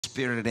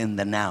Spirit in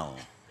the now.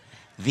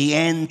 The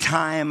end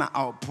time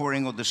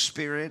outpouring of the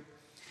Spirit.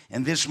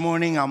 And this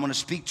morning I'm going to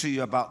speak to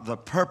you about the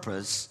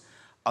purpose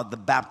of the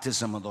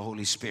baptism of the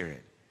Holy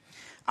Spirit.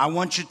 I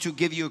want you to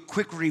give you a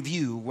quick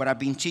review what I've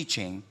been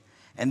teaching,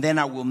 and then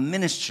I will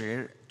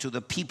minister to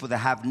the people that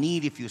have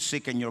need. If you're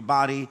sick in your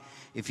body,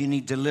 if you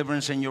need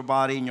deliverance in your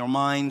body, in your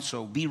mind,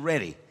 so be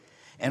ready.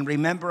 And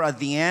remember, at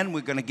the end,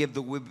 we're going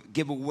to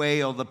give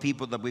away all the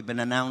people that we've been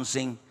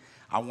announcing.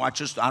 I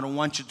don't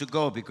want you to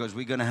go because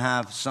we're going to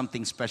have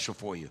something special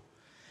for you.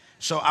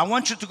 So I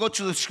want you to go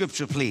to the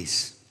scripture,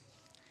 please.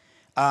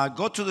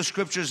 Go to the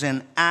scriptures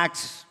in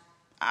Acts.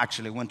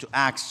 Actually, went to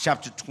Acts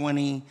chapter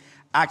 20,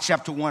 Acts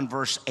chapter 1,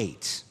 verse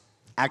 8.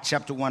 Acts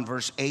chapter 1,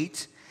 verse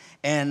 8.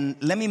 And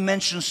let me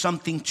mention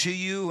something to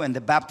you and the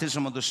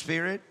baptism of the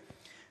Spirit.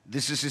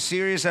 This is a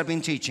series I've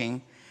been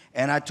teaching,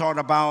 and I taught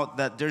about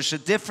that there's a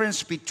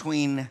difference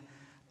between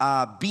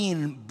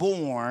being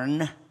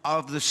born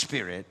of the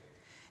Spirit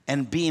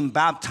and being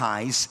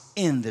baptized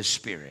in the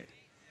Spirit.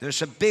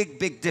 There's a big,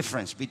 big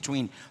difference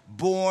between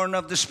born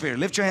of the Spirit.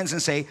 Lift your hands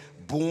and say,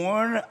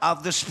 born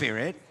of the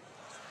Spirit.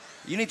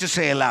 You need to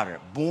say it louder.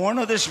 Born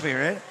of the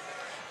Spirit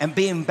and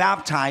being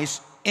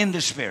baptized in the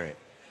Spirit.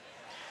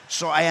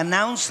 So I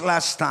announced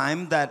last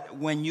time that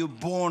when you're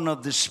born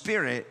of the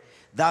Spirit,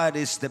 that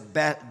is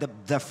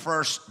the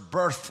first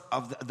birth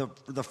of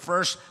the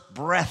first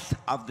breath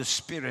of the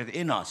Spirit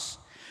in us.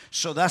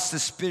 So that's the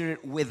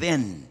Spirit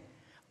within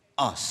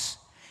us.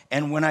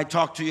 And when I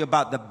talk to you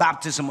about the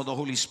baptism of the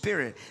Holy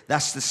Spirit,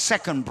 that's the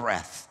second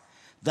breath.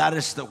 That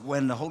is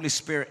when the Holy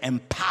Spirit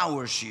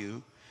empowers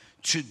you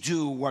to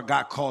do what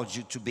God called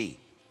you to be.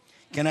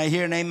 Can I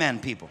hear an amen,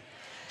 people?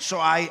 So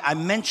I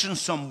mentioned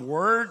some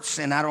words,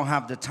 and I don't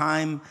have the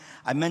time.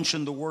 I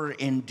mentioned the word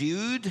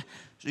endued.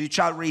 So you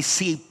shall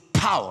receive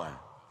power.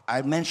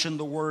 I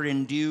mentioned the word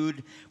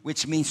endued,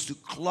 which means to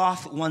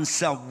clothe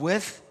oneself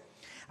with.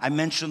 I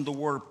mentioned the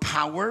word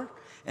power.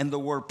 And the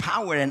word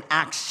power in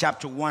Acts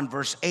chapter 1,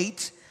 verse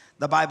 8.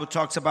 The Bible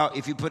talks about,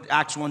 if you put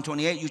Acts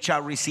 1:28, you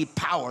shall receive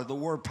power. The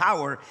word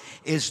power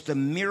is the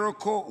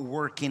miracle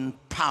working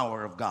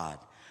power of God.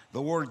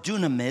 The word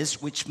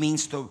dunamis, which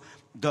means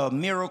the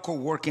miracle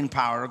working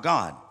power of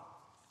God.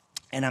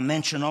 And I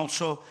mentioned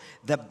also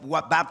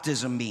what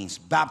baptism means.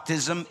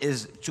 Baptism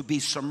is to be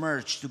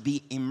submerged, to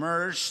be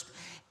immersed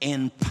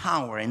in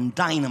power and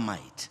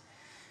dynamite.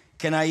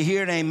 Can I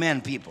hear an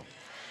amen, people?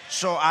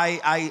 So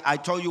I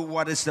told you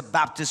what is the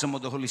baptism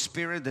of the Holy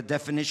Spirit. The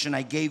definition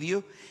I gave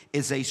you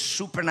is a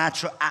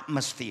supernatural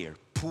atmosphere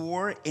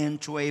poured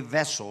into a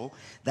vessel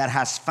that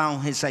has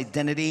found his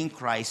identity in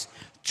Christ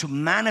to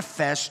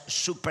manifest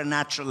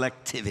supernatural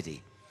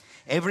activity.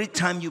 Every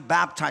time you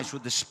baptize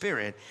with the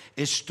Spirit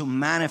is to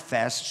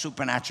manifest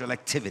supernatural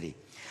activity.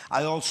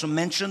 I also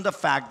mentioned the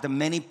fact that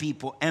many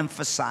people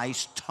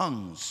emphasize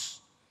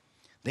tongues.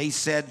 They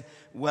said,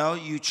 well,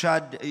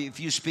 if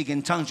you speak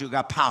in tongues, you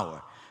got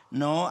power.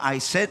 No, I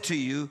said to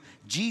you,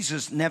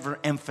 Jesus never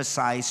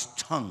emphasized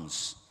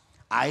tongues.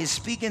 I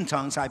speak in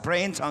tongues, I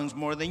pray in tongues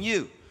more than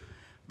you.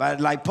 But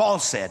like Paul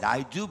said,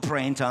 I do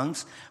pray in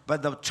tongues,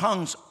 but the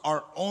tongues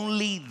are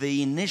only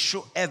the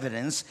initial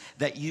evidence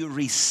that you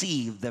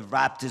receive the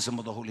baptism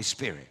of the Holy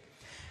Spirit.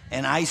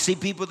 And I see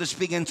people that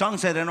speak in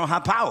tongues that they don't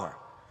have power.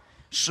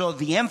 So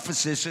the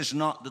emphasis is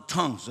not the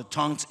tongues. The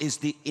tongues is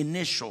the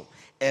initial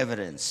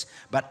evidence.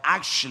 But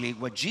actually,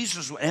 what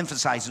Jesus was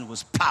emphasizing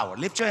was power.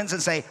 Lift your hands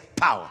and say,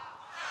 power.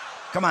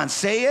 Come on,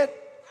 say it.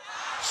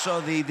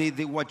 So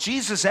what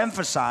Jesus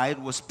emphasized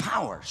was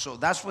power. So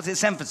that's what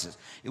his emphasis.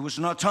 It was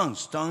not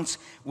tongues. Tongues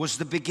was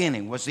the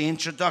beginning, was the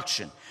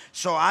introduction.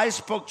 So I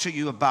spoke to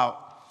you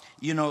about,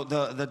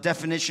 the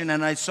definition,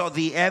 and I saw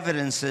the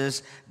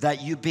evidences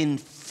that you've been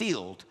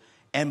filled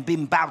and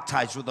been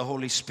baptized with the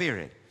Holy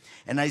Spirit.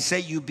 And I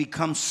say you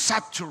become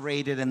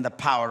saturated in the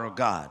power of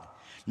God.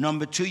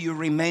 Number two, you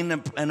remain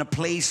in a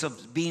place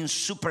of being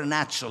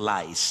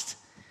supernaturalized,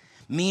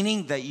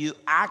 meaning that you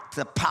act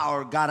the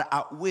power of God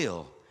at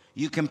will.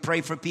 You can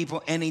pray for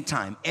people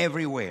anytime,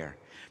 everywhere.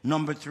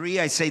 Number three,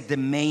 I say the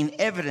main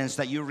evidence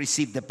that you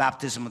receive the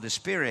baptism of the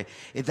Spirit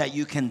is that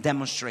you can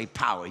demonstrate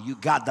power. You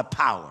got the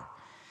power.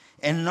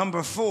 And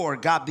number four,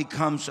 God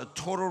becomes a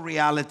total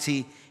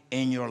reality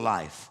in your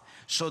life.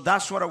 So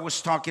that's what I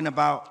was talking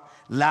about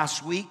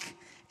last week.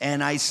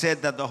 And I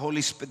said that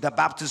the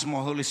baptism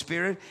of the Holy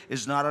Spirit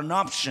is not an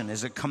option,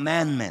 it's a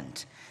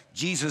commandment.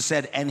 Jesus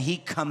said, and he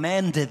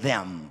commanded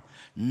them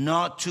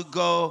not to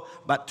go,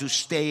 but to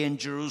stay in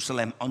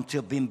Jerusalem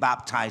until being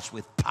baptized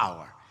with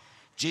power.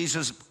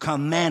 Jesus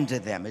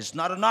commanded them. It's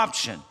not an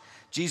option.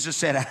 Jesus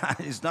said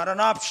it's not an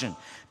option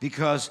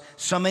because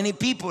so many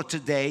people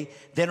today,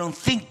 they don't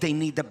think they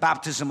need the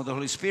baptism of the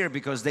Holy Spirit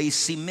because they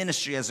see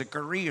ministry as a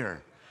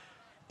career.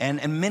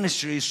 And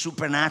ministry is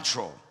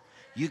supernatural.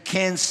 You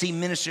can't see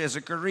ministry as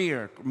a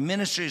career.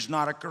 Ministry is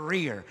not a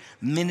career.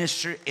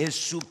 Ministry is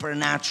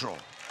supernatural.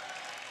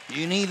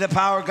 You need the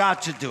power of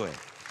God to do it.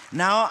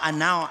 Now I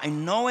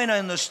know and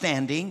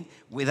understanding,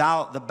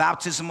 without the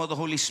baptism of the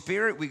Holy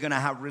Spirit, we're going to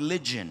have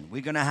religion.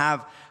 We're going to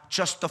have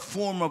just the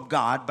form of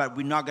God, but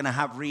we're not going to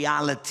have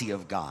reality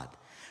of God.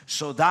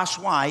 So that's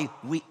why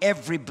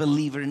every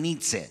believer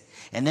needs it.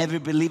 And every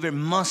believer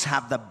must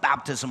have the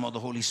baptism of the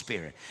Holy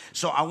Spirit.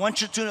 So I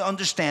want you to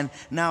understand,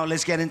 now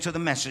let's get into the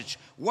message.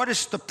 What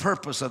is the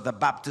purpose of the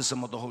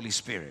baptism of the Holy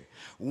Spirit?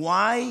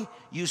 Why?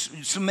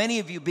 So many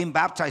of you have been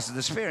baptized in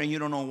the Spirit and you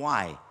don't know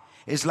why.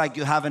 It's like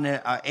you have an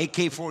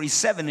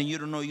AK-47 and you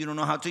don't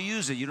know how to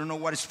use it. You don't know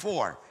what it's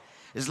for.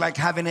 It's like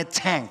having a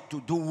tank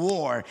to do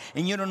war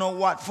and you don't know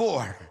what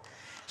for.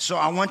 So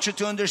I want you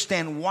to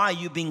understand why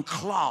you've been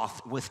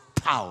clothed with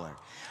power.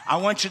 I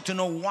want you to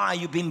know why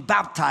you've been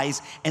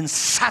baptized and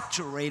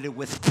saturated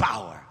with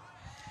power.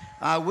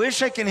 I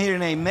wish I can hear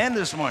an amen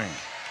this morning.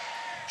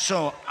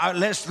 So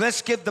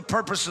let's give the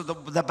purpose of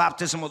the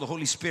baptism of the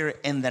Holy Spirit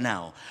in the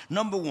now.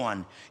 Number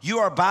one, you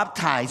are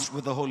baptized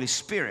with the Holy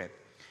Spirit.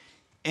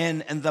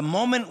 And the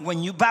moment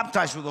when you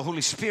baptize with the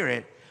Holy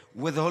Spirit,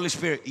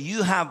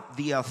 you have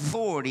the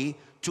authority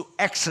to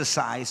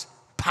exercise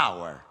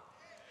power.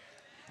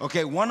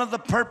 Okay, one of the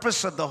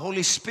purposes of the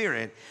Holy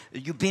Spirit,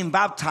 you being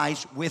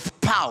baptized with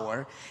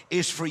power,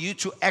 is for you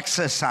to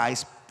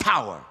exercise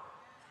power.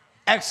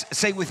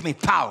 Say with me,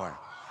 power.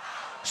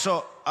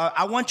 So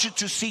I want you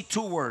to see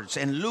two words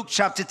in Luke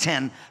chapter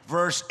 10,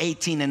 verse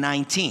 18 and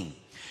 19.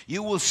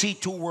 You will see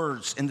two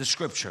words in the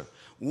scripture.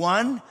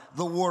 One,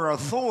 the word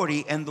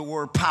authority and the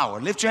word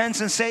power. Lift your hands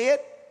and say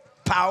it.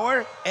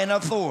 Power and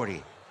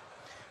authority.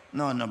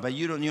 No, but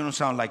you don't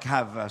sound like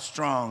have a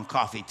strong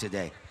coffee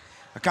today.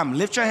 Come,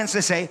 lift your hands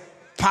and say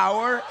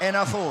power and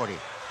authority.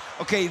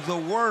 Okay, the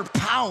word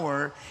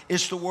power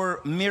is the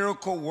word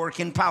miracle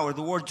working power.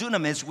 The word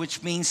dunamis,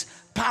 which means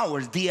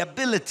power, the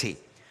ability.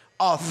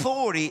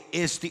 Authority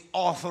is the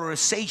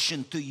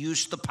authorization to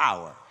use the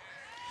power.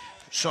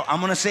 So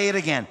I'm going to say it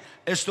again.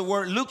 It's the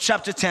word Luke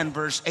chapter 10,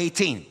 verse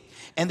 18.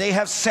 And they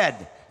have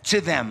said to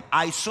them,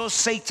 I saw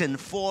Satan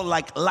fall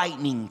like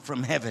lightning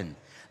from heaven.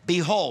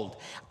 Behold,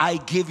 I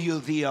give you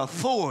the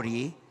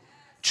authority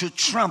to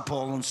trample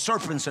on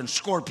serpents and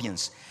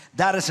scorpions.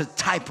 That is a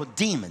type of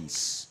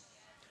demons.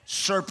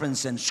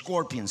 Serpents and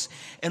scorpions.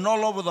 And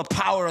all over the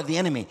power of the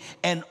enemy.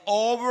 And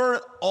over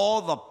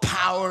all the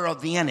power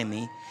of the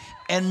enemy.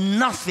 And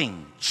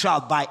nothing shall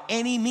by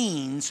any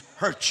means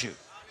hurt you.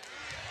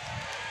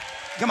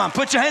 Come on,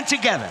 put your hand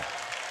together.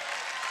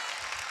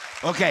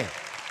 Okay,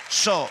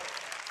 so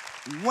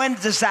when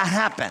does that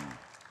happen?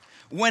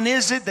 When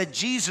is it that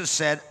Jesus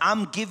said,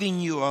 I'm giving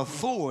you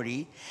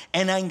authority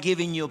and I'm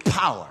giving you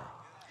power?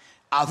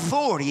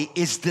 Authority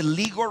is the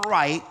legal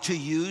right to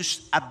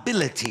use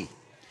ability.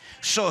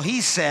 So he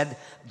said,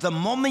 the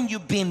moment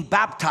you've been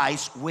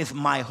baptized with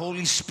my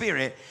Holy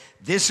Spirit,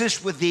 this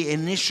is with the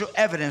initial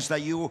evidence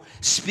that you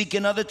speak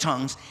in other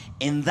tongues.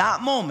 In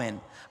that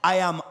moment, I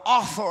am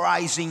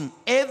authorizing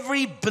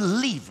every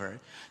believer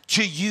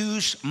to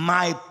use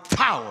my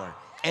power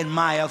and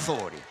my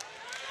authority.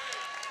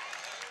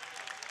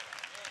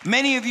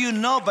 Many of you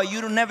know, but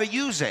you don't never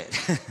use it.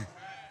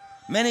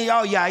 Many,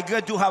 oh yeah, I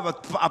do have a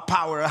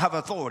power, I have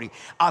authority.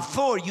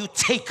 Authority, you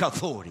take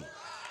authority.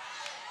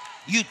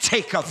 You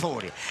take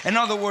authority. In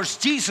other words,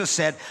 Jesus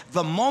said,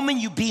 the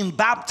moment you being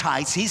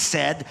baptized, he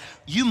said,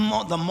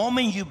 the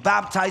moment you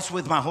baptize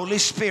with my Holy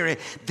Spirit,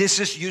 this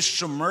is you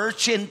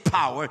submerge in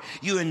power,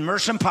 you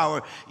immerse in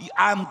power.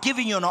 I'm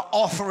giving you an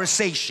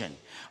authorization.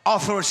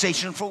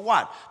 Authorization for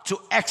what? To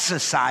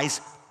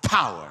exercise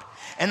power.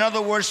 In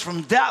other words,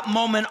 from that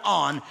moment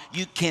on,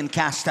 you can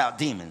cast out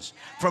demons.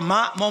 From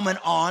that moment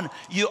on,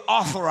 you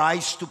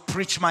authorize to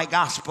preach my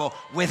gospel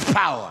with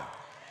power.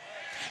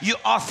 You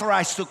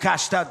authorize to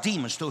cast out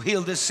demons, to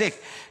heal the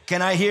sick.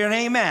 Can I hear an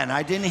amen?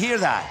 I didn't hear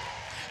that.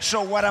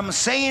 So what I'm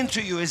saying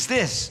to you is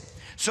this.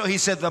 So he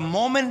said, the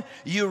moment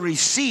you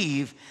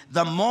receive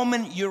the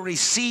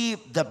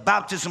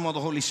baptism of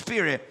the Holy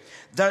Spirit,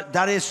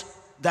 that is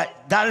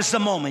the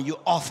moment you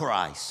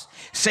authorize.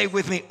 Say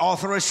with me,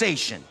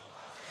 authorization.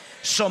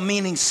 So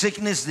meaning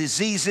sickness,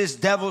 diseases,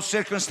 devil,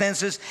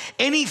 circumstances,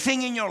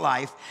 anything in your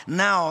life.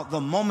 Now,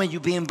 the moment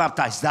you're being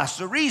baptized, that's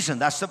the reason,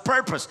 that's the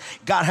purpose.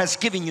 God has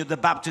given you the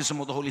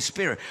baptism of the Holy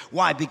Spirit.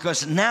 Why?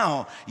 Because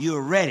now you're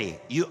ready.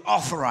 You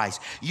authorize.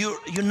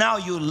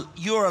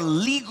 You're a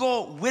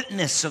legal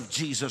witness of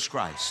Jesus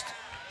Christ.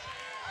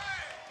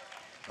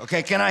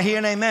 Okay, can I hear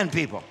an amen,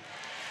 people?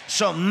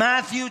 So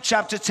Matthew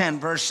chapter 10,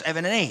 verse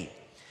 7 and 8.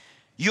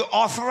 You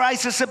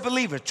authorize as a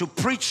believer to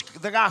preach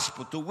the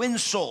gospel, to win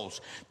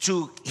souls,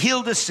 to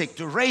heal the sick,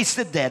 to raise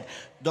the dead,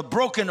 the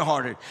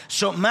brokenhearted.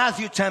 So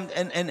Matthew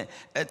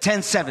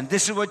 10:7.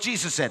 This is what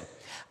Jesus said.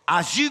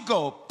 As you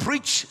go,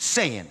 preach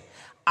saying,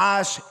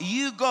 as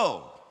you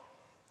go,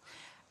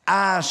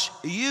 as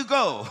you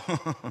go,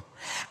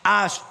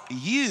 as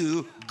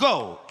you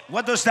go.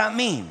 What does that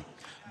mean?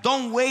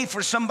 Don't wait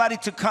for somebody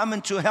to come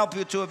and to help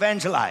you to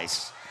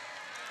evangelize.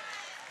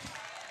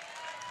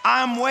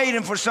 I'm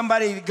waiting for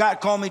somebody. God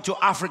called me to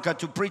Africa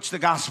to preach the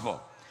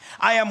gospel.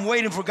 I am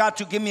waiting for God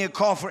to give me a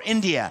call for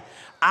India.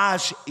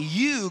 As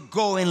you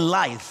go in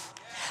life,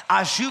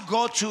 As you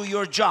go to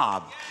your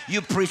job,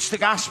 you preach the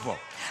gospel.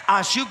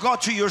 As you go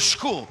to your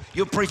school,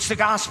 you preach the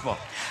gospel.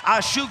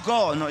 As you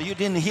go, no, you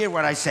didn't hear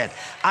what I said.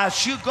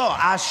 As you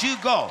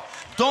go.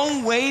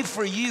 Don't wait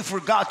for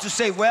God to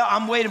say, well,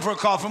 I'm waiting for a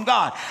call from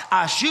God.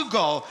 As you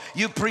go,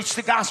 you preach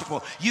the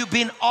gospel. You've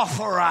been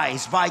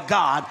authorized by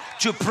God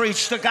to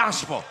preach the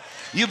gospel.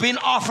 You've been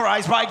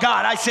authorized by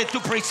God, I said, to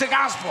preach the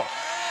gospel.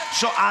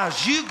 So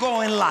as you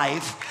go in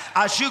life,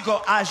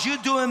 as you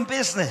doing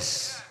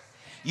business,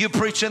 you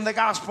preaching the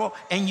gospel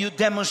and you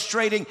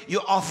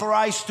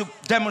authorized to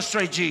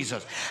demonstrate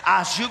Jesus.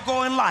 As you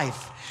go in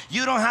life,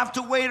 you don't have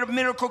to wait a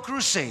miracle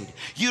crusade.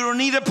 You don't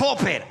need a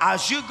pulpit.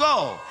 As you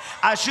go.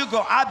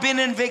 I've been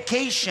in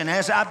vacation.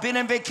 As I've been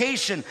in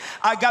vacation,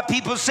 I got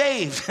people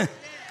saved.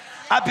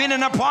 I've been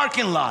in a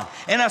parking lot,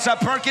 and as I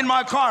park in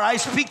my car, I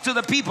speak to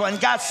the people and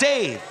got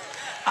saved.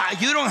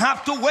 You don't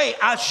have to wait.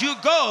 As you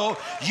go,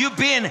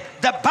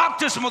 the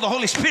baptism of the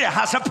Holy Spirit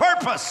has a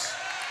purpose.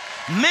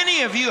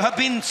 Many of you have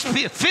been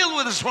filled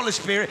with the Holy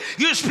Spirit.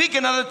 You speak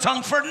another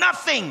tongue for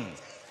nothing.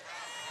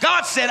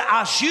 God said,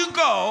 as you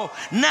go,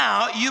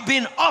 now you've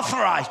been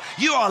authorized.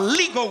 You are a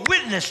legal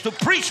witness to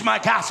preach my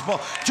gospel,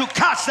 to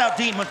cast out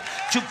demons,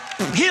 to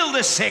heal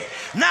the sick.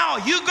 Now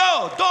you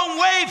go. Don't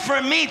wait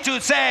for me to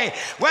say,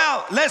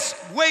 well, let's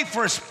wait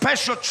for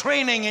special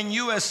training in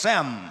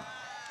USM.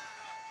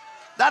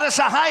 That is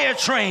a higher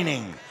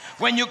training.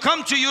 When you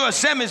come to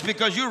USM, it's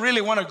because you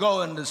really want to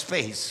go into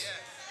space.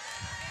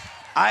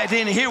 I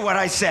didn't hear what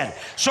I said.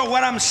 So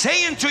what I'm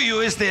saying to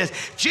you is this.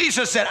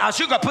 Jesus said, as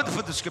you go, put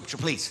the scripture,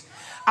 please.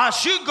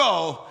 As you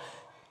go,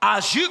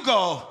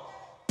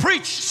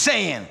 preach,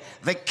 saying,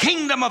 the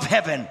kingdom of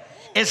heaven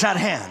is at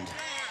hand.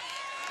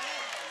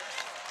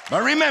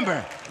 But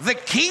remember, the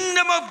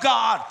kingdom of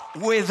God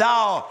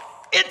without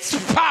its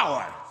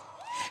power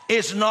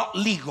is not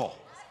legal.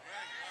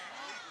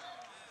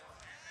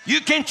 You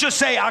can't just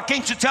say, I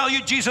can't just tell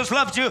you Jesus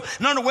loves you.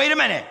 No, wait a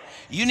minute.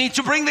 You need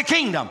to bring the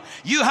kingdom.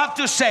 You have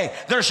to say,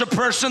 there's a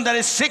person that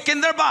is sick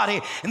in their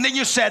body. And then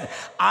you said,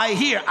 I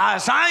hear,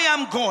 as you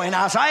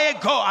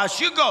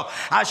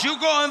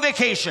go on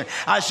vacation,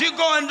 as you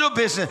go into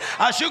business,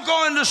 as you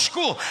go into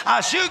school,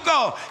 as you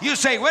go, you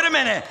say, wait a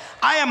minute,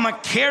 I am a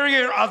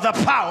carrier of the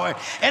power,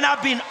 and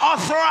I've been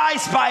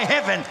authorized by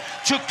heaven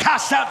to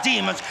cast out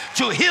demons,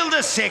 to heal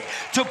the sick,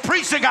 to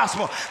preach the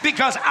gospel,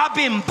 because I've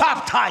been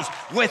baptized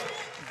with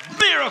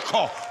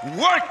miracle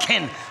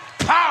working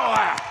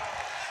power.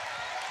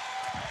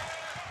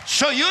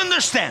 So you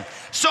understand.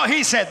 So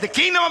he said, the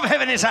kingdom of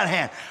heaven is at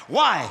hand.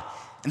 Why?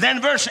 And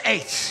then verse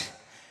 8.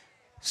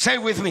 Say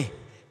with me.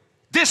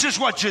 This is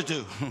what you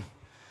do.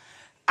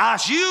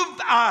 As you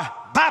are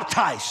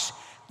baptized,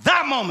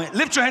 that moment,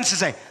 lift your hands and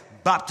say,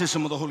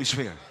 baptism of the Holy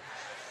Spirit.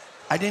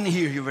 I didn't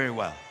hear you very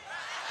well.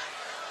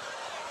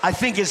 I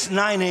think it's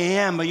 9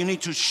 a.m., but you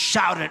need to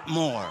shout it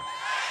more.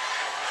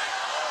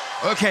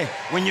 Okay,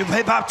 when you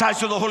get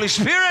baptized with the Holy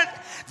Spirit,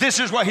 this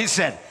is what he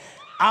said.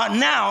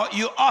 Now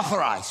you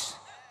authorize.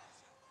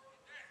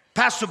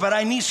 Pastor, but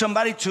I need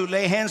somebody to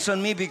lay hands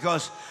on me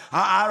because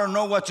I don't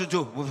know what to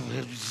do. Well,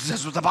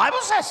 that's what the Bible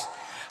says.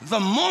 The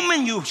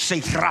moment you say,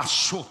 that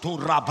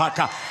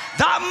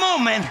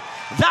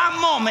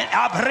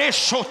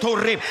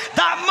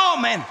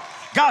moment,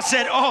 God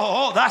said,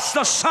 oh, that's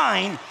the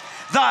sign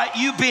that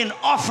you've been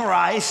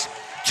authorized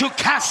to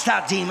cast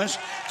out demons,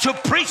 to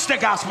preach the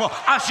gospel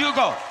as you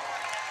go.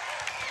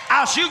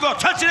 As you go.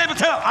 Touch your neighbor,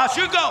 tell him, as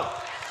you go.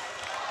 Oh,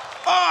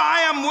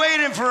 I am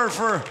waiting for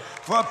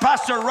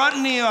Pastor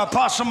Rodney,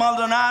 Apostle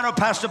Maldonado,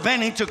 Pastor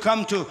Benny to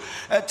come to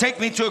take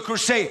me to a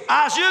crusade.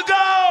 As you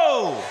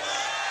go.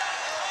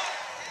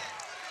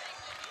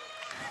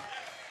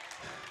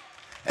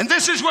 And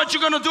this is what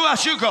you're going to do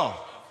as you go.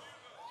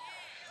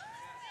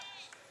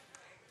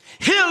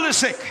 Heal the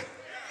sick.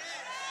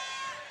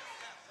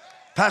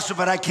 Pastor,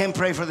 but I can't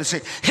pray for the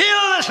sick.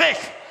 Heal the sick.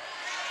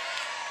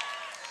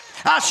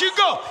 As you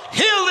go,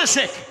 heal the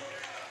sick.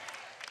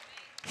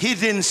 He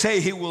didn't say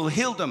he will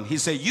heal them. He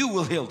said you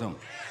will heal them.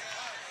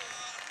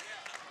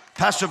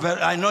 Pastor,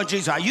 but I know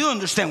Jesus. You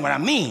understand what I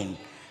mean.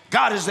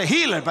 God is the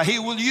healer, but he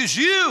will use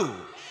you.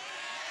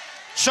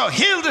 So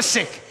heal the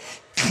sick,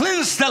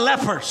 cleanse the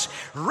lepers,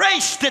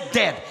 raise the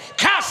dead,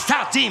 cast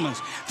out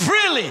demons.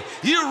 Freely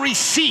you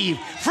receive,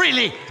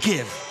 freely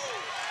give.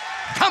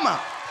 Come on.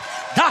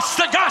 That's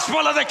the gospel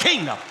of the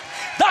kingdom.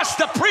 That's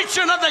the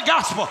preaching of the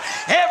gospel.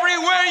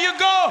 Everywhere you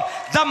go,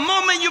 the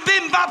moment you've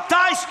been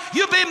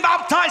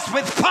baptized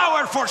with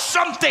power for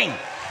something.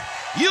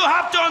 You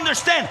have to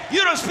understand,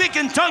 you don't speak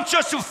in tongues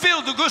just to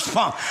feel the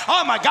goosebumps.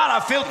 Oh my God, I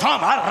feel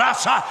tongues.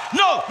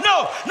 No.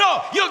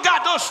 You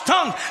got those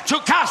tongues to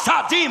cast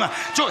out demons,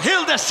 to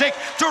heal the sick,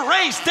 to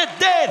raise the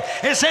dead.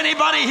 Is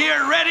anybody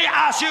here ready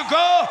as you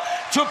go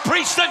to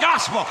preach the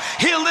gospel?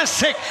 Heal the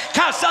sick,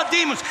 cast out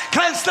demons,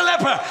 cleanse the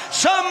leper.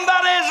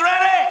 Somebody is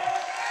ready.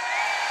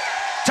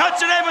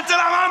 Touch your neighbor and tell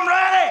them, I'm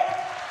ready.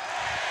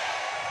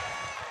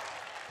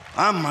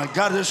 Oh my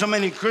God, there's so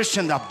many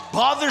Christians that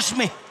bothers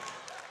me.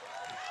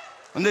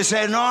 When they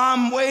say, no,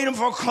 I'm waiting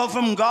for a call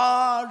from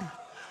God.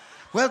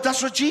 Well,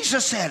 that's what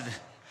Jesus said.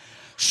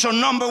 So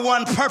number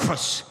one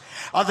purpose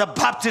of the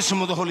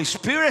baptism of the Holy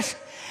Spirit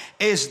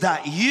is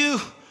that you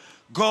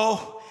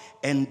go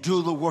and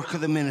do the work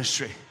of the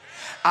ministry.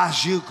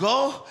 As you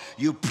go,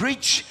 you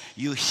preach,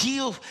 you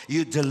heal,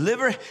 you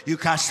deliver, you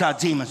cast out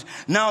demons.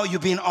 Now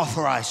you've been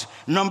authorized.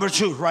 Number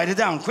two, write it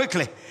down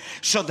quickly.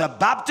 So the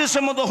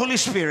baptism of the Holy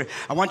Spirit,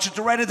 I want you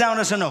to write it down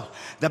as a note.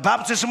 The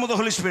baptism of the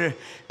Holy Spirit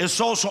is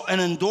also an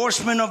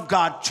endorsement of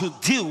God to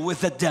deal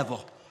with the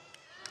devil.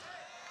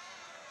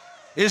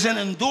 It's an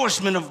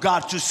endorsement of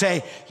God to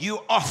say, you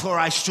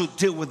authorized to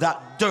deal with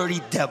that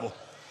dirty devil.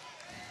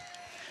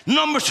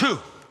 Number two,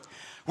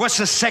 what's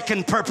the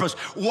second purpose?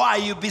 Why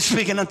you be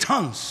speaking in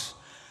tongues?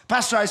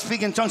 Pastor, I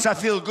speak in tongues, I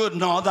feel good.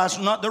 No, that's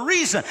not the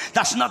reason.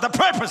 That's not the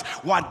purpose.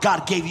 Why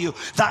God gave you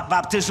that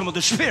baptism of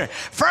the Spirit.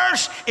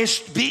 First is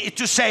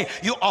to say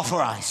you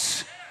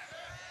authorize.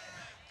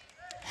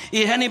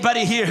 Is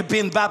anybody here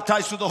been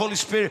baptized with the Holy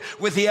Spirit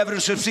with the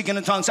evidence of speaking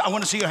in tongues? I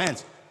want to see your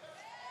hands.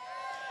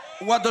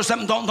 What does that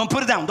mean? Don't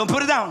put it down. Don't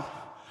put it down.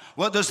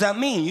 What does that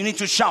mean? You need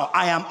to shout,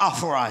 I am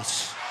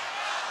authorized.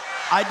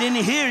 I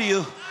didn't hear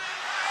you.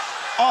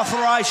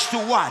 Authorized to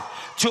what?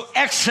 To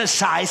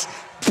exercise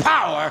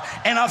power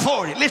and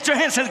authority. Lift your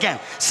hands again.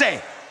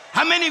 Say,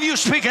 how many of you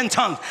speak in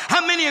tongues?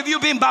 How many of you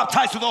been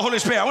baptized with the Holy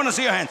Spirit? I want to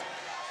see your hands.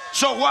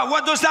 So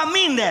what does that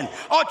mean then?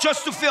 Oh,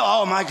 just to feel,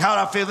 oh my God,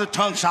 I feel the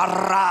tongues.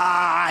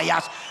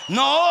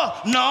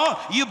 No,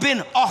 you've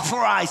been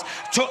authorized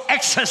to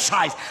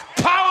exercise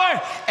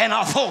power and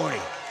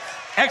authority.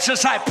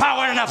 Exercise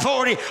power and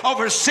authority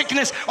over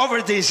sickness,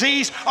 over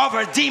disease,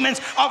 over demons,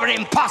 over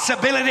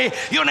impossibility.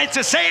 You need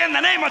to say in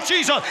the name of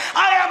Jesus,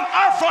 I am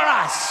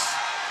authorized.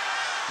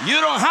 You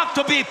don't have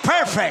to be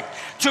perfect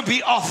to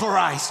be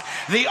authorized.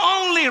 The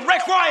only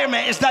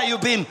requirement is that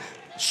you've been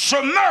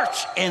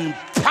submerged in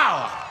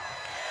power.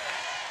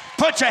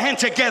 Put your hand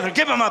together.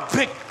 Give him a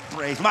big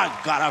praise. My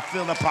God, I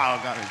feel the power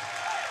of God.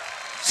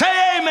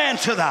 Say amen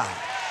to that.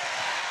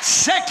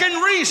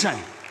 Second reason.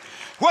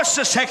 What's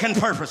the second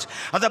purpose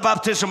of the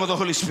baptism of the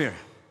Holy Spirit?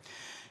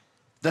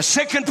 The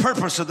second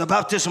purpose of the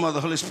baptism of the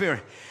Holy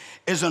Spirit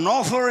is an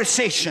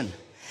authorization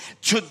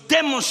to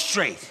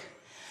demonstrate.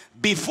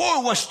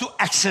 Before was to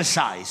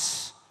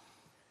exercise.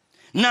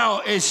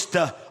 Now is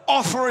the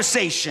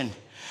authorization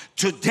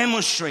to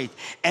demonstrate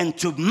and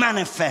to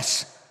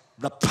manifest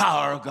the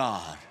power of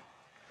God.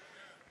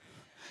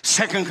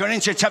 2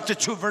 Corinthians chapter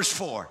 2 verse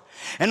 4.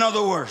 In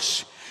other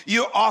words,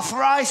 you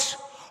authorize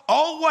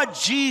all what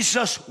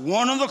Jesus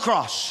won on the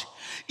cross.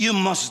 You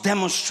must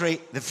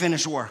demonstrate the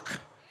finished work.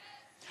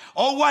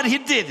 All what he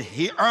did,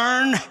 he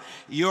earned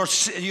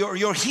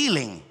your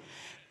healing.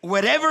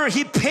 Whatever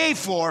he paid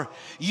for,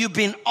 you've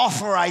been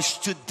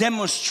authorized to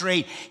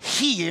demonstrate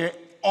here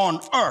on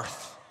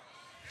earth.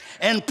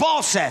 And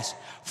Paul says,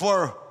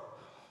 for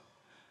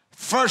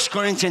 1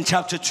 Corinthians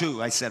chapter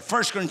 2, I said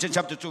 1 Corinthians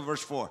chapter 2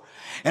 verse 4.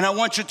 And I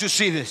want you to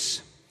see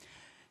this.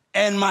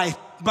 And my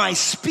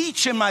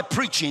speech and my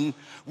preaching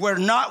were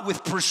not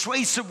with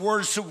persuasive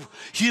words of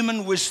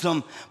human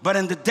wisdom, but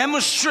in the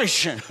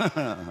demonstration.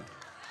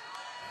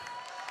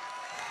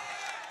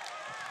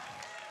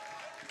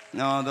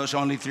 No, those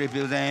only three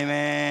people.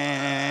 Amen.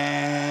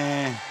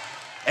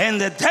 And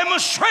the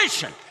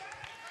demonstration.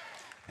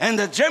 And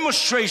the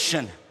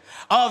demonstration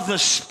of the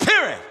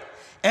Spirit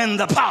and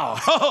the power.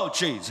 Oh,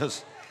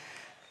 Jesus.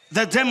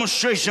 The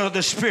demonstration of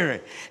the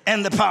Spirit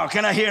and the power.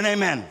 Can I hear an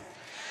amen?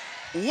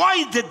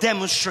 Why the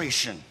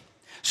demonstration?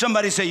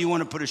 Somebody say, you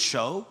want to put a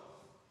show?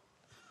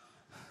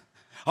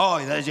 Oh,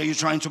 are you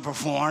trying to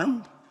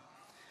perform?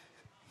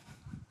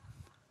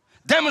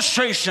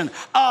 Demonstration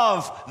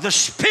of the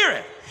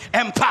Spirit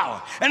and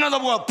power. In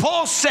other words,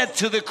 Paul said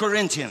to the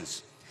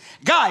Corinthians,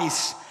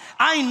 guys,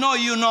 I know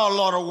you know a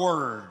lot of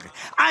word.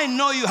 I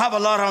know you have a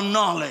lot of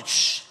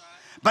knowledge.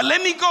 But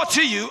let me go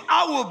to you.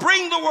 I will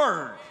bring the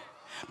word.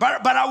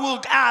 But I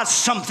will add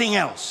something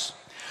else.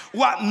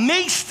 What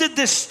makes the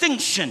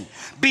distinction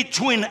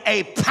between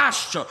a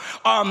pastor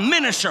or a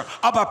minister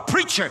or a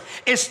preacher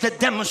is the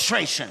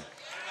demonstration.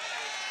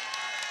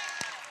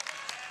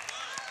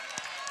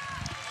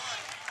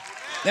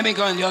 Let me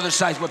go on the other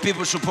side where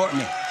people support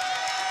me.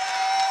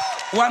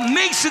 What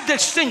makes a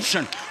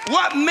distinction?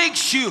 What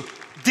makes you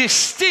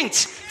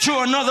distinct to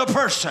another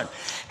person?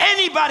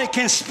 Anybody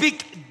can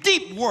speak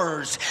deep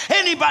words.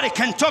 Anybody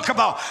can talk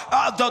about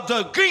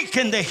the Greek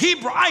and the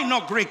Hebrew. I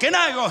know Greek and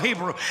I know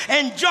Hebrew.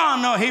 And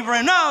John know Hebrew.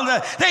 And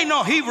all they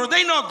know Hebrew.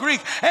 They know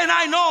Greek. And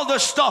I know the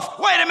stuff.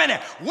 Wait a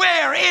minute.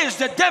 Where is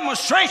the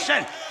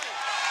demonstration?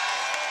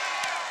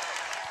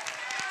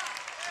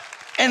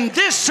 In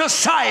this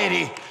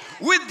society,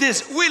 with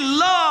this, we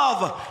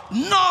love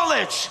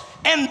knowledge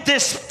and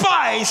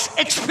despise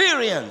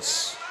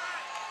experience.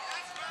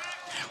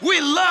 We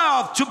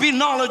love to be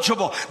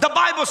knowledgeable. The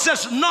Bible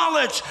says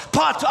knowledge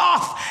put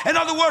off. In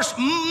other words,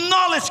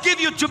 knowledge give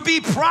you to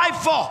be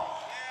prideful.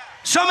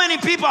 So many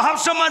people have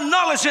so much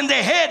knowledge in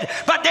their head,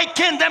 but they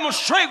can't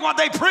demonstrate what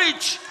they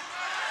preach.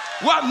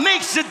 What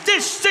makes the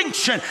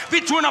distinction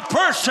between a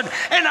person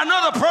and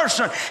another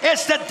person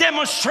is the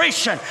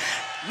demonstration.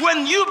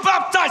 When you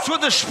baptize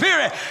with the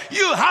Spirit,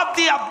 you have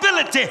the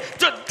ability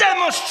to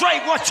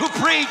demonstrate what you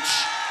preach.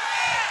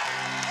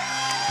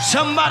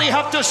 Somebody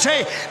have to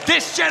say,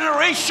 this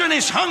generation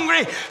is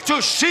hungry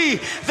to see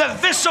the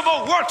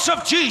visible works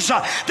of Jesus.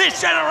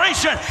 This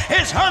generation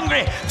is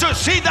hungry to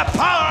see the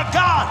power of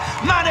God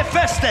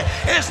manifested.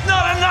 It's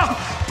not enough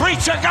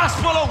preach a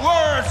gospel of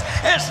words.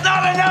 It's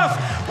not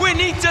enough. We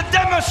need to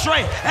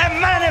demonstrate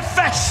and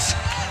manifest.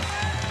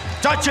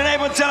 Touch your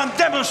neighbor and tell them,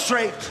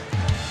 demonstrate.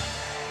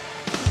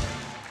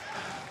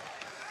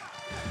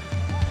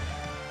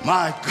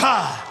 My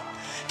God.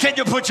 Can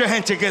you put your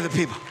hand together,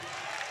 people?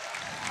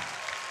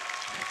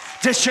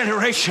 This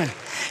generation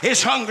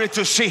is hungry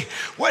to see,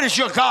 where is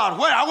your God?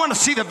 Where? I want to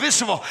see the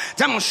visible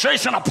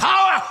demonstration of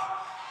power.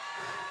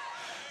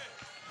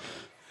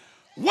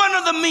 One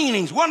of the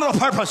meanings, one of the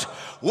purpose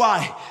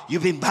why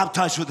you've been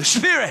baptized with the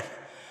Spirit,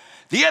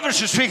 the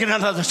evidence of speaking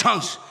in other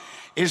tongues,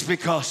 is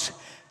because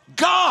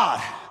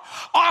God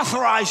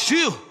authorized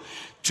you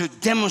to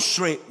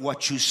demonstrate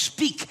what you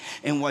speak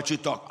and what you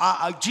talk.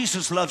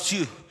 Jesus loves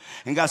you.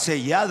 And God said,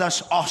 yeah,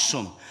 that's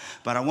awesome.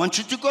 But I want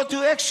you to go to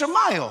the extra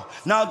mile.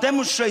 Now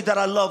demonstrate that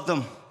I love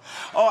them.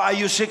 Oh, are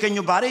you sick in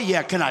your body?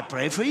 Yeah, can I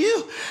pray for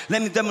you?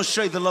 Let me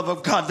demonstrate the love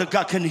of God, that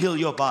God can heal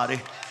your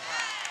body.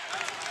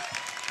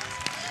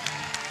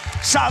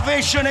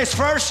 Salvation is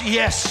first,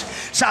 yes.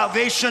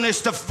 Salvation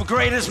is the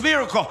greatest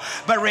miracle.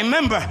 But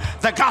remember,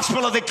 the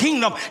gospel of the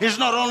kingdom is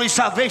not only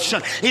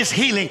salvation, it's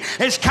healing,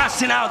 it's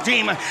casting out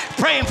demons,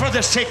 praying for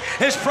the sick,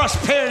 it's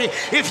prosperity.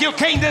 If you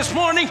came this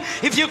morning,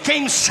 if you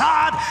came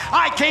sad,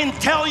 I can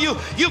tell you,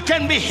 you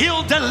can be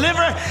healed,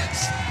 delivered,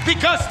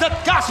 because the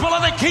gospel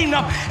of the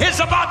kingdom is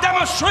about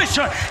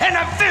demonstration in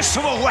a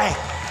visible way.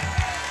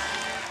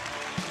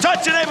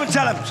 Touch your neighbor and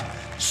tell him,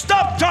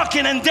 stop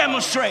talking and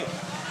demonstrate.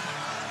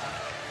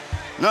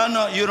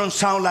 No, you don't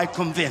sound like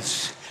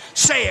convinced.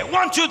 Say it.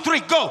 1, 2, 3,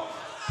 go.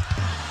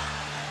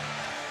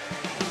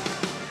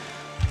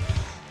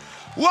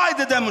 Why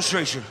the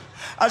demonstration?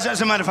 As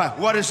a matter of fact,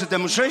 what is a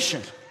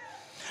demonstration?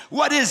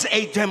 What is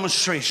a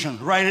demonstration?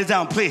 Write it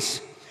down,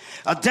 please.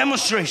 A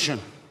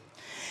demonstration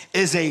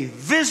is a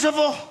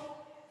visible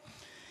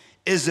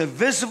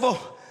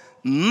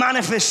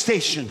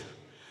manifestation.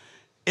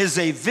 Is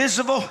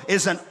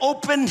an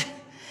open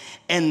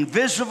and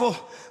visible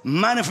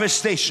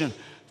manifestation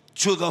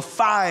to the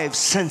 5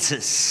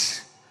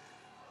 senses.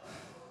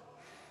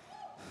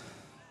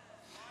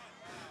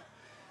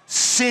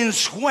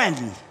 Since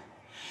when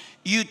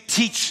you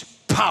teach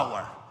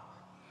power?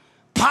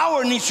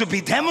 Power needs to be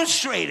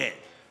demonstrated.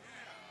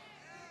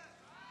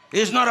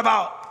 It's not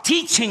about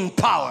teaching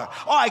power.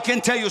 Oh, I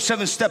can tell you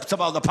 7 steps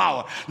about the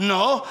power.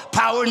 No,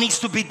 power needs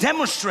to be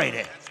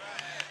demonstrated.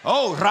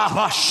 Oh,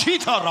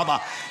 Rabashita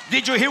Rabba.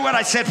 Did you hear what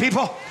I said,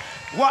 people?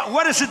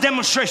 What is a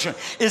demonstration?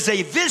 It's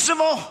a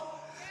visible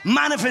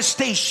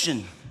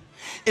manifestation.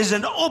 Is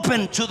an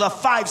open to the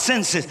 5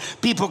 senses.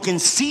 People can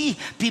see,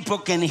 people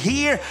can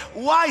hear.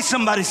 Why,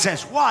 somebody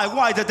says,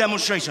 why the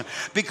demonstration?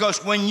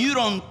 Because when you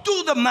don't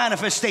do the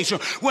manifestation,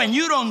 when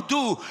you don't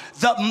do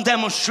the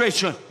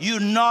demonstration,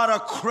 you're not a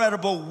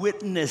credible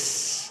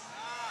witness.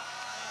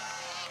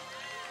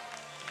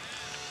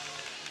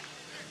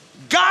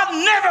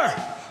 God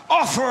never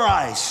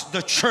authorized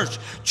the church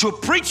to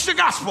preach the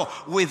gospel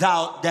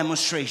without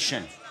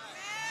demonstration.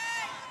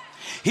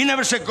 He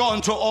never said go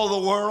into all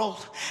the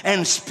world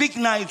and speak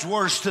nice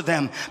words to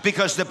them,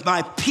 because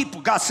my people,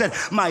 God said,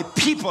 my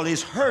people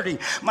is hurting.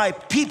 My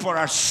people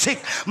are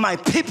sick. My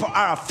people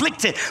are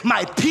afflicted.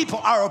 My people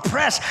are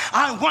oppressed.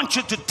 I want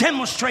you to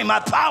demonstrate my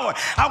power.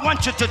 I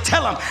want you to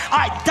tell them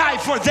I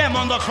died for them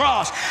on the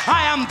cross.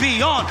 I am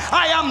beyond.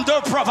 I am their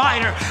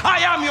provider. I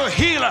am your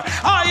healer.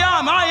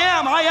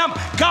 I am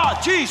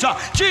God,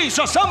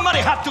 Jesus. Somebody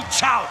have to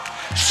shout.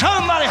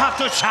 Somebody have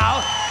to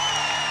shout.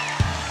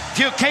 If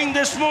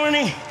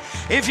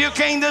you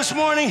came this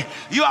morning,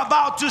 you're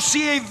about to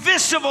see a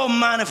visible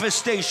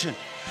manifestation.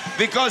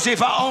 Because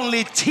if I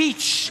only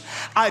teach,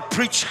 I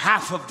preach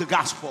half of the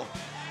gospel.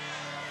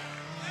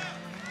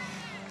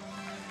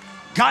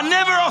 God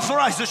never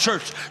authorized the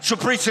church to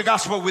preach the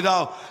gospel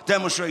without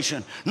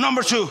demonstration.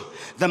 Number 2,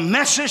 the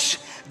message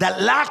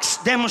that lacks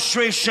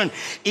demonstration,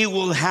 it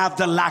will have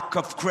the lack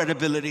of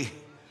credibility.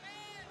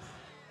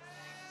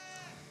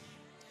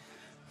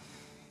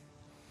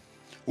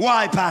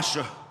 Why,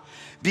 Pastor?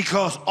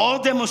 Because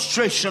all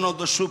demonstration of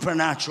the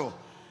supernatural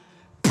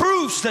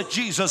proves that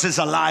Jesus is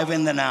alive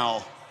in the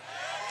now.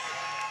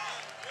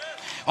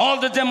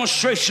 All the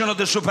demonstration of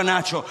the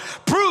supernatural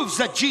proves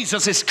that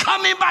Jesus is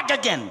coming back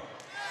again.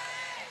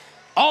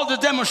 All the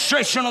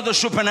demonstration of the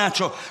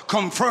supernatural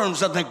confirms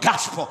that the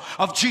gospel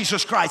of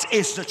Jesus Christ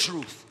is the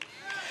truth.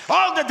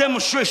 All the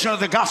demonstration of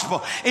the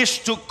gospel is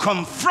to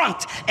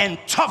confront and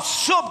to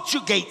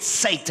subjugate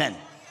Satan.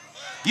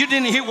 You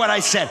didn't hear what I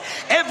said.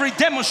 Every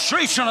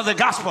demonstration of the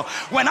gospel,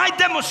 when I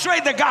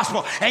demonstrate the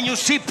gospel and you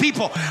see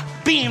people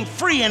being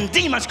free and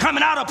demons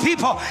coming out of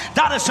people,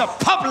 that is a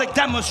public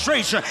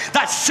demonstration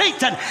that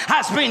Satan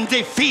has been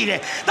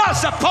defeated.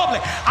 That's a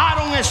public. I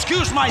don't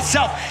excuse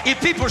myself if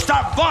people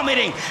start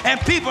vomiting and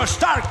people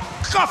start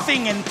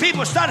scoffing and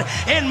people started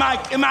in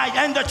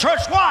the church.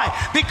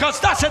 Why? Because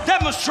that's a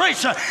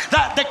demonstration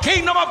that the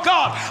kingdom of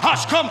God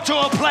has come to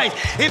a place.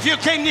 If you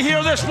came to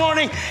here this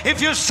morning,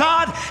 if you're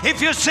sad,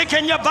 if you're sick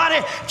in your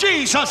body,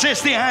 Jesus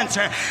is the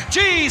answer.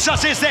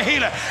 Jesus is the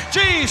healer.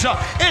 Jesus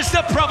is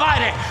the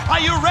provider. Are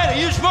you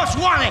ready? You must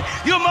want it.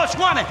 You must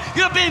want it.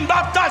 You've been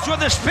baptized with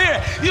the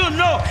Spirit. You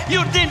know,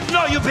 you didn't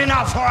know you've been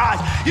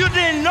authorized. You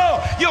didn't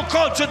know you're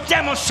called to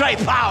demonstrate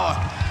power.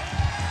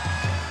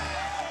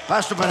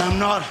 Pastor, but I'm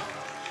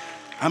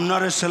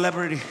not a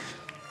celebrity.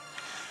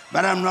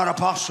 But I'm not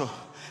apostle.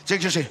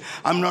 Say,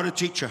 I'm not a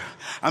teacher.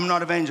 I'm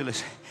not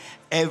evangelist.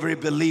 Every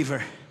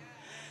believer,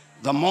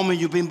 the moment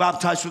you've been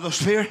baptized with the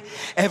Spirit,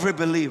 every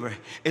believer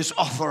is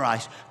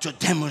authorized to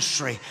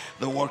demonstrate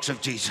the works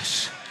of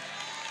Jesus.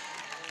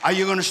 Are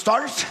you going to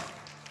start?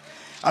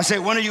 I say,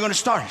 when are you going to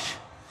start?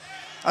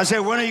 I say,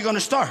 when are you going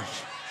to start?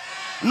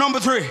 Number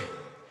 3.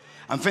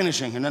 I'm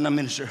finishing and then I'm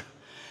minister.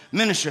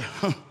 Minister.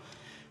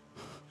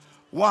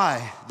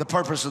 Why? The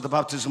purpose of the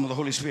baptism of the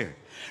Holy Spirit.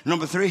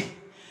 Number 3.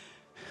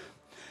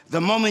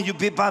 The moment you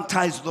be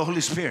baptized with the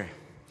Holy Spirit,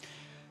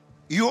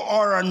 you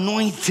are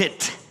anointed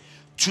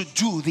to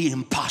do the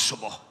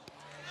impossible.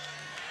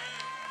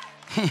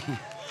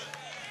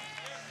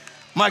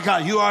 My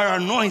God, you are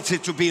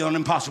anointed to be an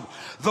impossible.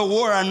 The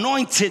word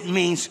anointed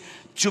means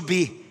to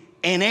be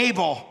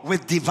enabled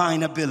with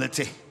divine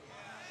ability.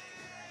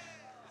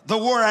 The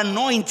word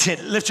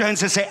anointed, lift your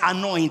hands and say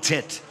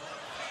anointed.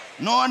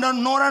 No,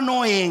 not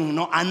annoying,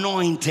 no,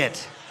 anointed.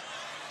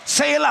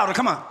 Say it louder,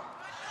 come on.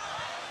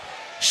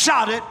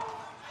 Shout it.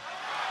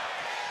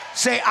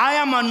 Say, I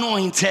am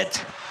anointed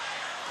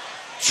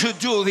to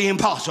do the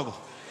impossible.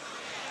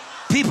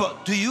 People,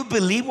 do you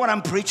believe what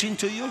I'm preaching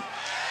to you?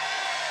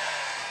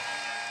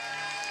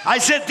 I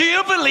said, do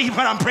you believe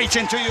what I'm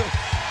preaching to you?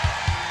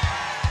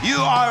 You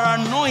are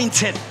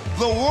anointed.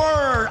 The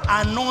word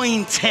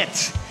anointed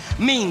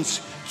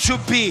means to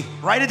be,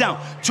 write it down,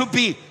 to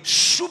be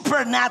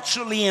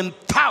supernaturally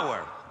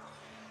empowered.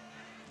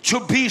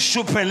 To be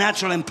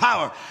supernaturally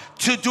empowered.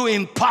 To do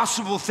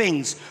impossible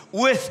things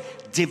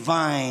with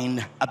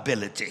divine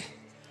ability.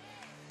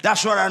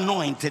 That's what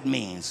anointed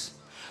means.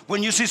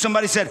 When you see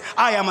somebody said,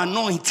 I am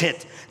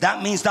anointed,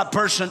 that means that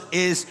person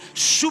is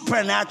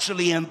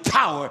supernaturally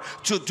empowered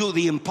to do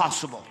the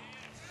impossible.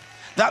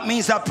 That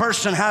means that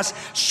person has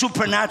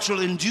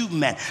supernatural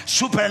endowment,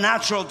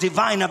 supernatural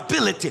divine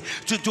ability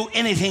to do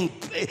anything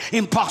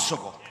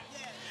impossible.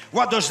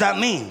 What does that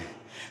mean?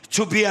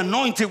 To be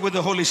anointed with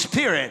the Holy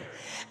Spirit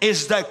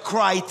is the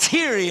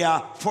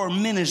criteria for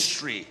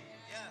ministry.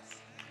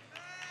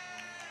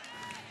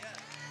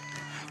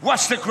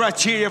 What's the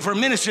criteria for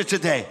ministry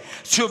today?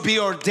 To be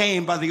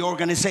ordained by the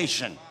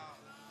organization.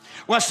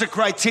 What's the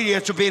criteria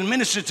to be in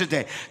ministry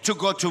today? To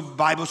go to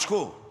Bible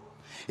school.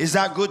 Is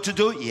that good to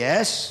do?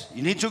 Yes,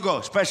 you need to go,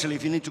 especially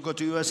if you need to go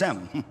to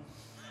USM.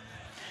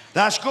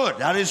 That's good.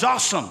 That is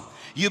awesome.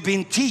 You've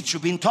been taught,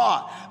 you've been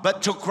taught.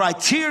 But to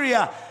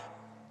criteria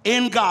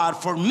in God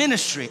for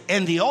ministry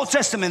in the Old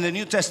Testament and the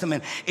New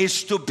Testament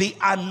is to be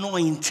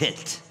anointed.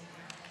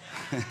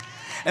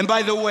 And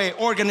by the way,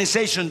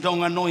 organization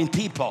don't anoint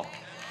people.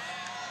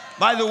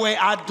 By the way,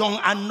 I don't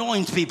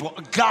anoint people.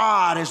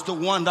 God is the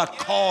one that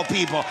calls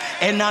people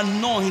and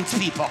anoints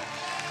people.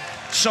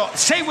 So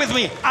say with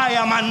me, I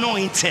am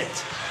anointed.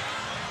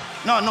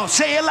 No,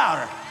 say it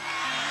louder.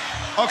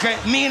 Okay,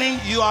 meaning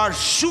you are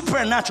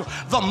supernatural.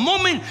 The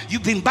moment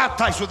you've been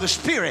baptized with the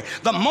Spirit,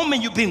 the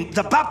moment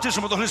the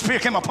baptism of the Holy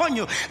Spirit came upon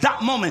you,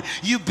 that moment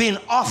you've been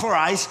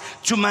authorized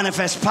to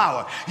manifest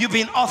power. You've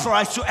been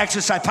authorized to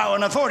exercise power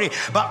and authority,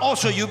 but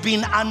also you've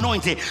been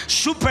anointed,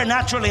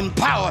 supernaturally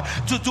empowered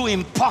to do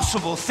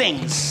impossible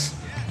things.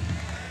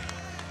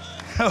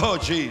 Oh,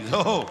 jeez.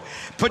 Oh,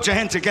 put your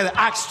hand together.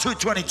 Acts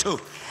 2:22.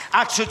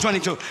 Acts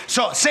 2:22.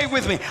 So say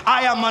with me,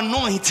 I am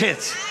anointed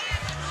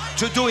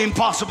to do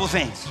impossible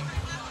things.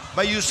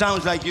 But you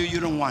sounds like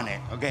you don't want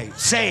it. Okay,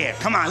 say it.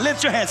 Come on,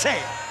 lift your hand, say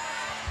it.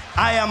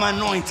 I am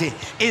anointed.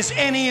 Is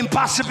any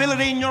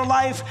impossibility in your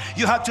life?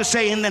 You have to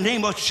say, in the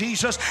name of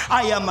Jesus,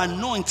 I am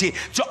anointed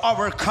to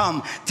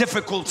overcome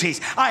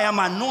difficulties. I am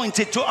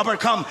anointed to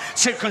overcome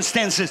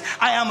circumstances.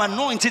 I am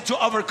anointed to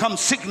overcome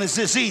sickness,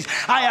 disease.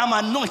 I am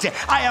anointed.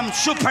 I am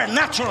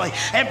supernaturally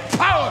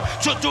empowered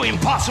to do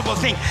impossible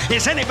things.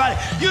 Is anybody?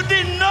 You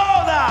didn't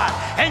know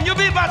that. And you've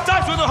been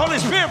baptized with the Holy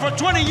Spirit for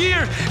 20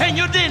 years and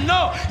you didn't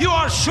know you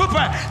are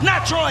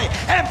supernaturally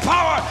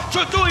empowered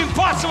to do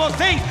impossible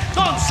things.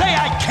 Don't say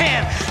I can't.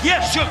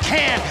 Yes, you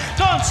can.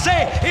 Don't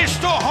say it's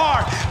too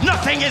hard.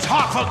 Nothing is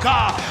hard for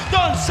God.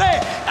 Don't say,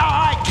 oh,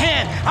 I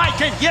can.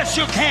 Yes,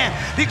 you can.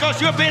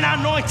 Because you've been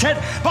anointed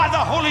by the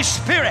Holy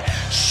Spirit,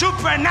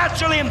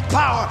 supernaturally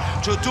empowered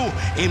to do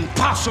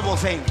impossible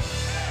things.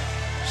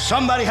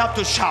 Somebody have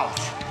to shout.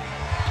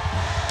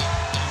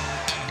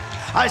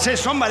 I say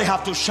somebody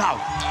have to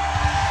shout.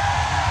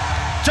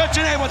 Touch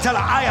your neighbor and tell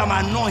her, I am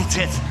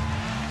anointed.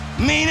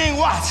 Meaning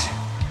what?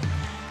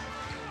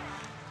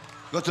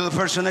 Go to the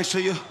person next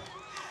to you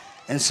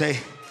and say,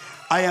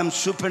 I am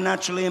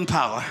supernaturally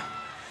empowered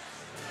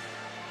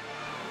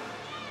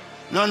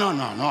No, no,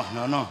 no, no,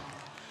 no, no.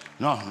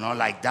 No, not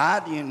like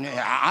that.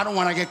 I don't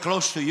want to get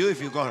close to you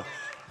if you go.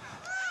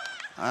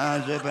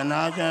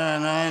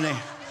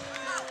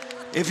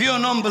 If you're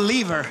an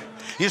unbeliever,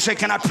 you say,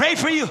 can I pray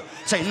for you?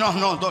 Say, no,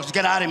 no, don't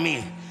get out of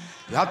me.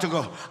 You have to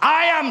go,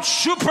 I am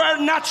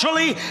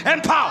supernaturally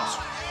empowered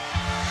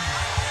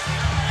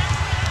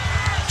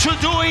to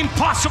do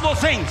impossible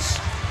things.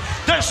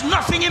 There's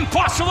nothing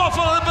impossible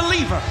for the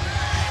believer.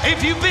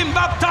 If you've been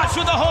baptized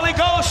with the Holy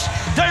Ghost,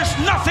 there's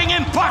nothing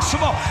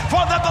impossible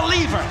for the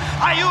believer.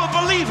 Are you a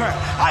believer?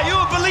 Are you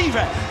a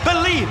believer?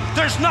 Believe.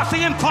 There's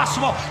nothing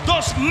impossible.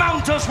 Those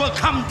mountains will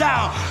come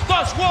down.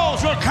 Those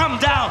walls will come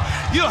down.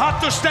 You have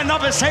to stand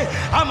up and say,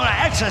 I'm going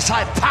to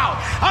exercise power.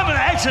 I'm going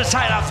to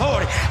exercise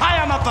authority. I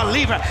am a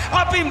believer.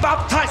 I've been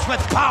baptized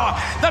with power.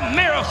 The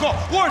miracle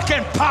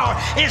working power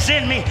is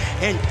in me.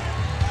 And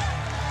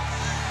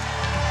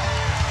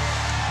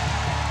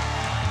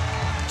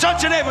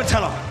touch your neighbor,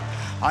 tell him,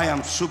 I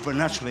am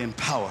supernaturally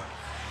empowered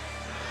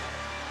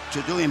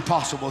to do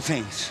impossible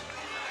things.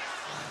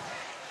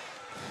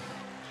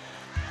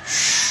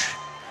 Shh.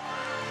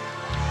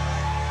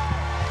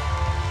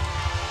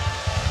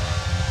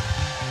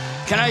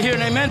 Can I hear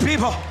an amen,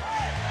 people?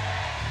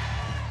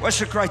 What's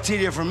the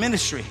criteria for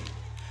ministry?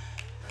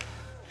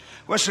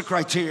 What's the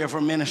criteria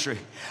for ministry?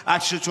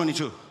 Acts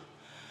 2:22.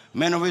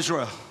 Men of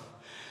Israel,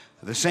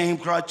 the same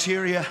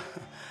criteria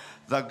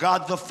that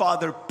God the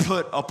Father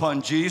put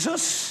upon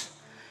Jesus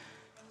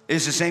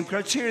is the same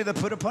criteria that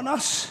put upon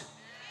us.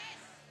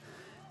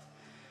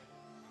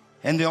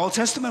 In the Old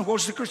Testament,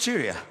 what's the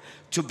criteria?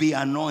 To be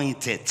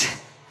anointed,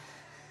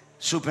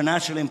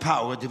 supernaturally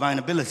empowered with divine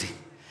ability.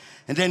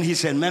 And then he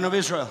said, men of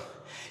Israel,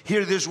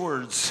 hear these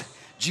words.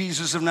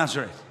 Jesus of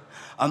Nazareth,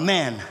 a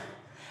man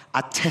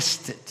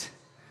attested.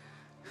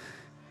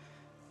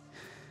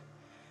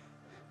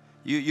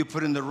 You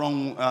put in the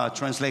wrong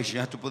translation. You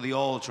have to put the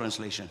old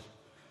translation.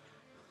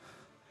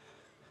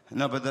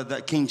 No, but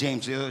the King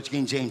James,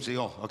 the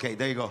old. Okay,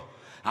 there you go.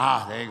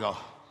 Ah, there you go.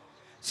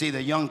 See,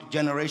 the young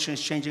generation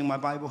is changing my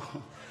Bible.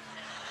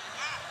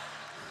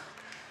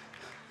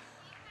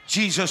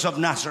 Jesus of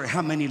Nazareth.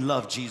 How many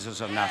love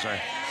Jesus of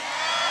Nazareth?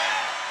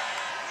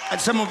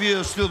 And some of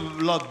you still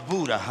love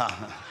Buddha, huh?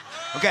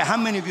 Okay, how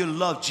many of you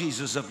love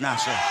Jesus of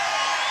Nazareth?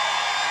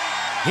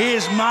 He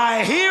is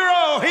my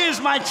hero. He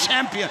is my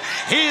champion.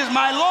 He is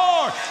my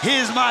Lord. He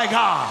is my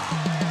God.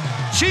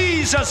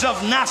 Jesus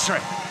of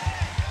Nazareth.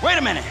 Wait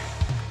a minute.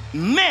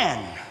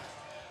 Man.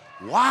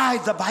 Why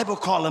the Bible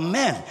call him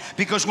man?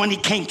 Because when he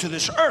came to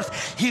this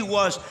earth, he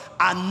was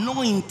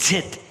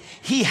anointed.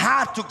 He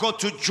had to go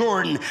to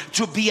Jordan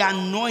to be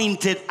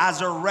anointed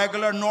as a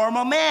regular,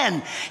 normal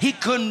man. He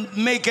couldn't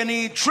make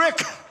any trick.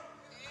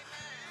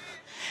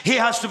 He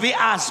has to be,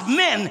 as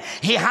men,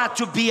 he had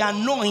to be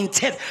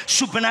anointed,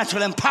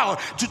 supernatural empowered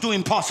to do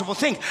impossible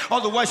things.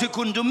 Otherwise, he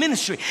couldn't do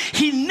ministry.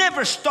 He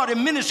never started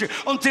ministry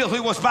until he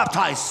was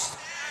baptized.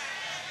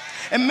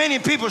 And many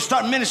people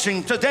start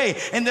ministering today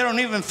and they don't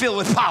even feel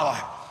with power.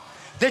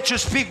 They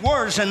just speak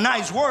words and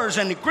nice words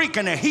and the Greek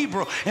and the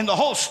Hebrew and the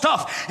whole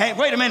stuff. Hey,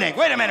 wait a minute.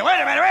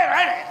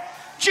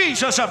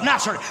 Jesus of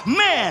Nazareth,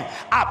 man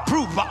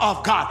approved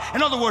of God.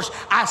 In other words,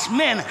 as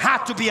men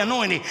had to be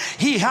anointed.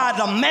 He had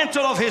the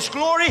mantle of his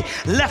glory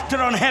left it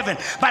on heaven.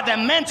 But the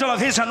mantle of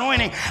his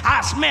anointing,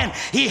 as men,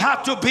 he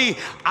had to be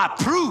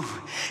approved.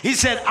 He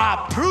said,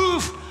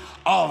 approved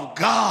of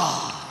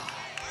God.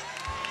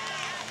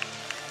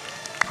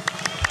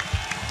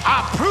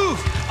 Approve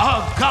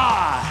of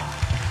God.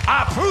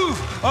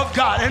 Approve of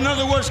God. In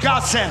other words,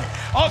 God said,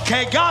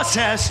 okay, God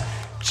says,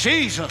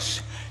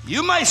 Jesus,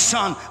 you my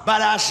son,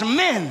 but as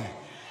men,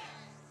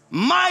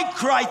 my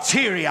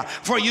criteria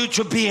for you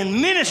to be in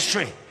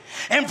ministry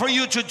and for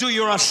you to do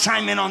your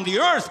assignment on the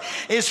earth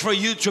is for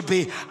you to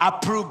be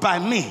approved by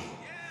me.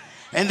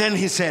 And then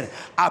he said,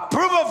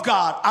 approve of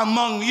God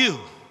among you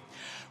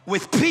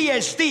with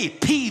PSD,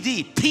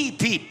 PD,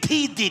 PP,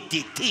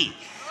 PDDT.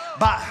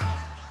 But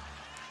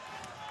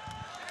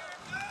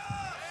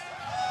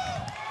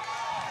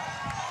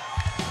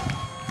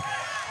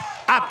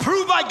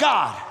approved by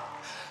God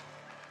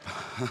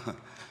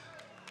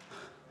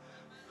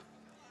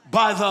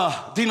by the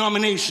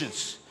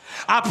denominations,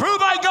 approved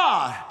by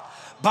God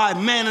by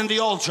men in the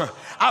altar,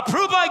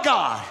 approved by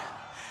God.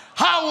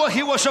 How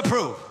he was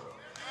approved?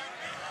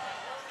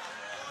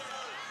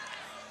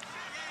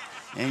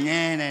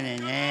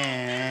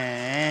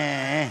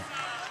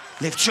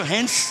 Lift your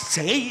hands,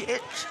 say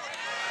it.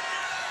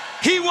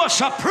 He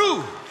was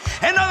approved.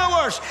 In other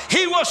words,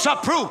 he was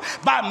approved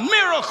by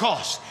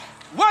miracles,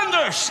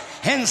 wonders,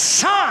 and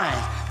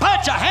signs.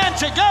 Put your hands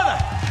together.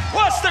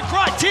 What's the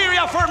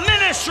criteria for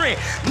ministry?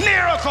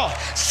 Miracle,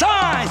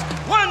 signs,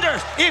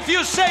 wonders. If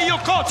you say you're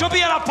called to be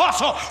an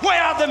apostle,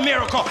 where are the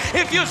miracle?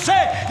 If you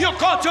say you're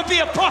called to be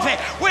a prophet,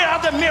 where are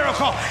the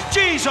miracle?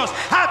 Jesus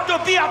had to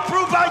be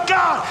approved by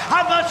God.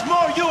 How much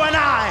more you and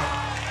I?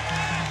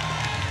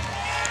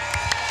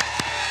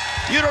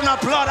 You don't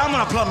applaud, I'm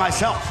going to applaud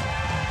myself.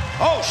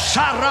 Oh,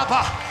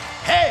 Sharaba.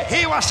 Hey,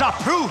 he was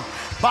approved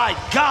by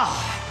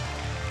God.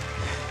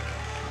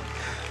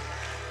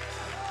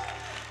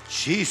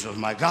 Jesus,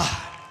 my God.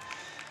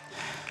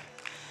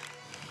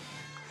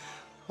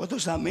 What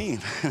does that mean?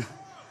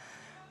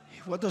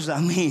 What does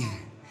that mean?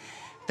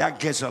 That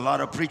gets a lot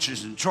of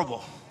preachers in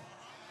trouble.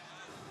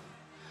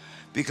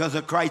 Because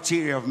the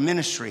criteria of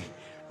ministry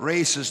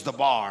raises the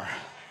bar.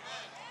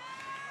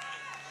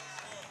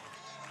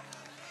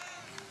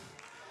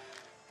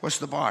 What's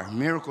the bar?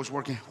 Miracles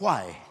working.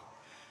 Why?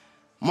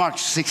 Mark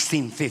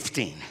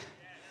 16:15.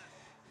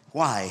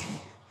 Why?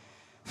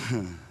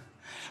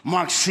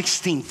 Mark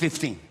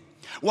 16:15.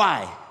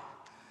 Why?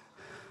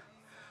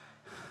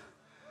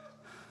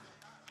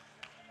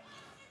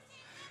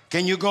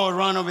 Can you go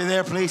run over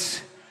there,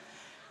 please?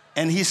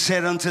 And he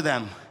said unto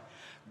them,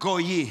 go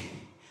ye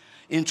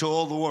into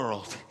all the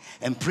world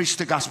and preach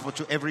the gospel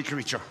to every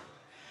creature.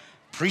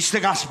 Preach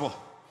the gospel.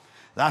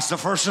 That's the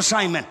first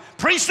assignment.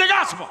 Preach the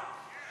gospel.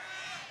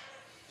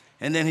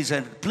 And then he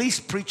said, please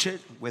preach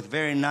it with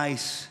very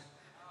nice,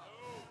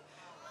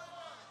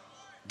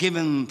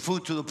 giving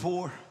food to the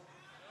poor.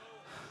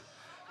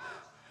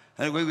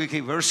 And we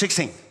keep verse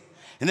 16.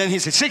 And then he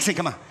said, 16,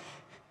 come on.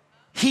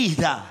 He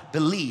that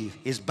believe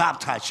is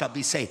baptized shall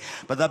be saved,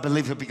 but that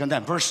believe will be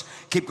condemned. Verse,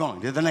 keep going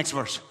to the next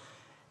verse.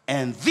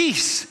 And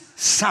these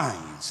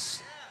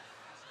signs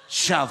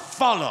shall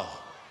follow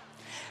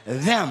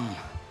them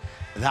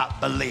that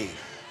believe.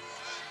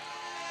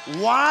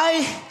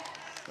 Why?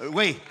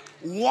 Wait.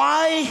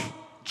 Why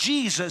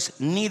Jesus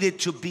needed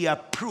to be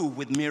approved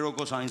with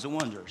miracle signs and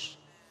wonders?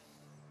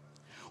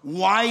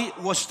 Why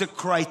was the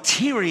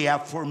criteria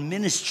for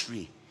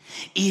ministry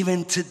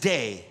even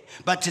today?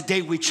 But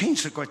today we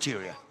change the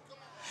criteria.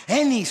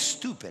 Any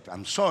stupid,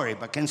 I'm sorry,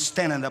 but can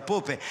stand in the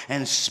pulpit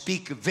and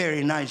speak a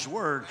very nice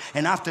word,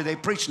 and after they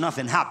preach,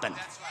 nothing happened.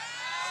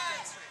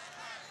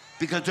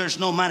 Because there's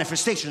no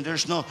manifestation,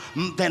 there's no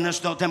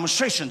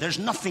demonstration, there's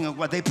nothing of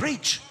what they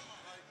preach.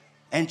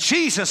 And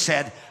Jesus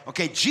said,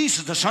 okay,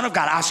 Jesus, the Son of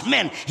God, as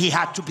men, he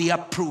had to be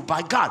approved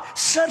by God,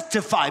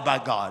 certified by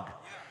God,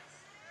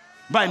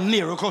 by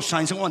miracles,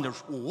 signs, and wonders.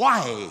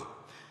 Why?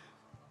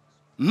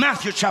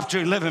 Matthew chapter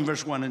 11,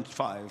 verse 1 and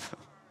 5.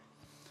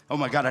 Oh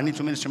my God, I need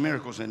to minister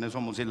miracles, and it's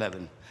almost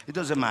 11. It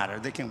doesn't matter.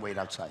 They can wait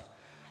outside.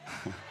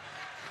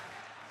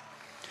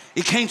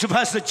 It came to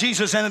pass that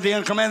Jesus entered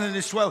the commanded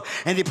his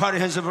 12 and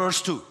departed hence of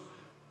verse 2.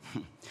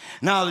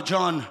 Now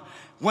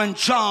when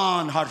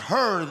John had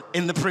heard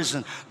in the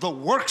prison the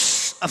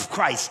works of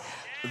Christ,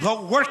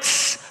 the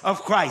works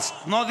of Christ.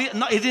 No, it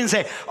didn't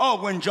say, oh,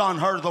 when John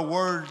heard the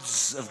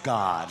words of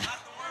God.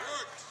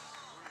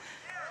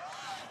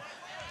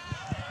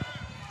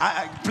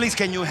 Please,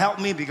 can you help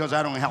me? Because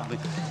I don't help me.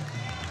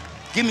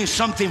 Give me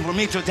something for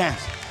me to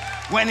dance.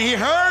 When he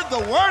heard the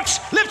works,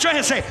 lift your hand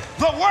and say,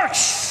 the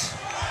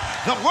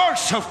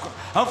works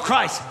of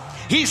Christ.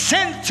 He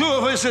sent two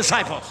of his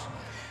disciples,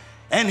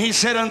 and he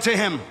said unto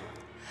him,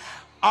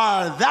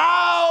 art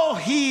thou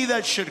he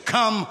that should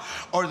come,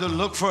 or to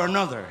look for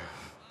another?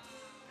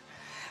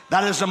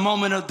 That is a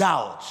moment of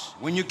doubt.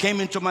 When you came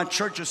into my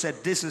church, you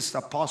said, this is the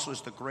apostle,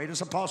 is the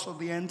greatest apostle of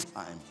the end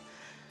time.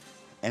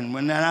 And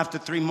when then after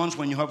 3 months,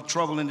 when you have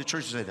trouble in the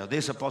church, you say, oh,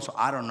 this apostle,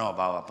 I don't know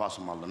about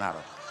Apostle Maldonado.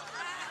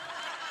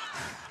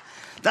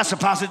 That's a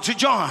passage to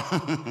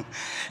John.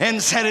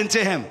 And said unto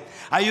him,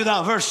 are you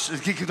thou? Verse,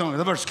 keep going,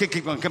 the verse,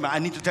 keep going. Come on, I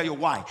need to tell you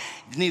why.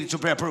 You needed to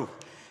be approved.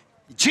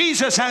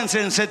 Jesus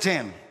answered and said to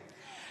him,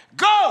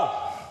 go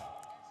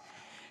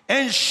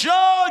and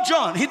show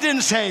John. He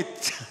didn't say,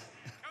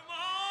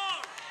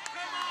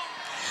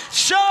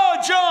 show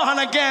John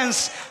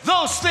against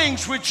those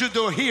things which you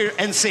do hear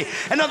and see.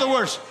 In other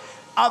words,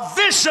 a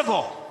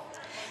visible,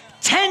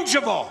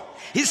 tangible.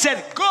 He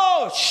said,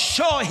 go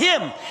show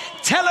him.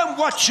 Tell him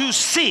what you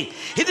see.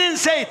 He didn't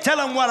say,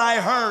 tell him what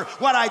I heard,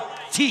 what I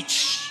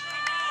teach.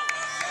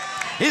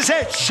 He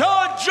said,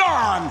 show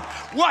John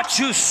what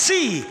you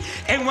see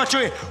and what you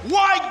hear.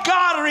 Why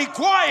God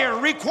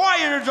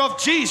required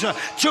of Jesus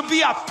to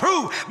be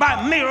approved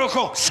by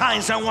miracle,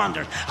 signs, and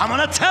wonders. I'm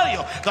going to tell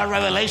you, the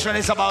revelation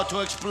is about to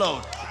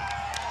explode.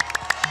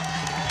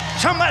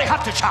 Somebody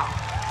have to shout.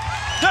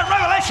 The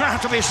revelation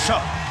has to be so.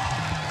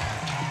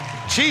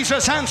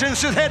 Jesus answered and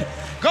said,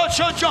 go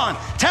show John.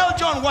 Tell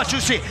John what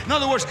you see. In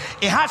other words,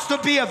 it has to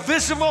be a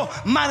visible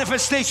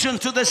manifestation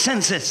to the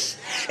senses.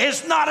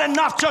 It's not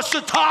enough just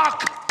to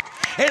talk.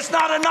 It's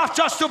not enough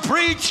just to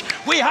preach.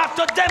 We have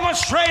to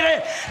demonstrate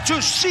it,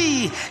 to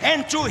see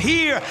and to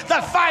hear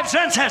the five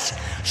senses.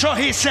 So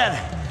he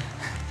said,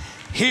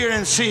 hear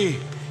and see.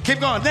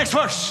 Keep going. Next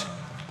verse.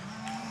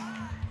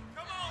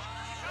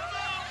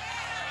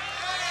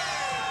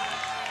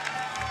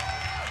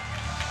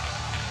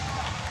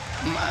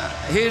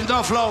 He's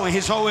not flowing.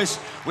 He's always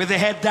with the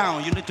head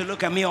down. You need to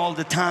look at me all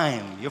the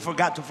time. You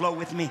forgot to flow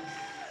with me.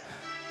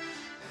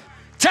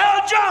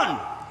 Tell John.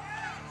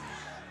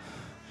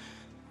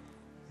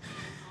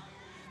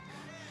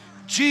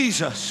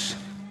 Jesus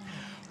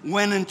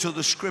went into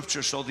the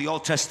scriptures, so the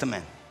Old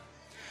Testament.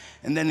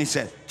 And then he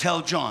said,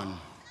 tell John.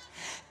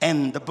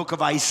 And the book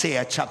of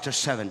Isaiah chapter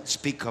 7,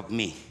 speak of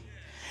me.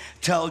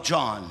 Tell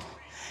John.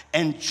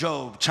 And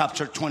Job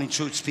chapter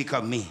 22, speak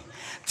of me.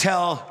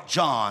 tell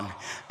John,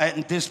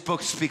 and this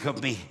book speak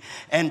of me,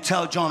 and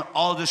tell John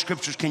all the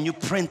scriptures. Can you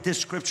print this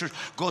scriptures?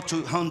 Go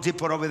to Home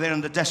Depot over there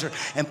in the desert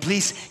and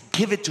please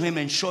give it to him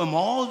and show him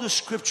all the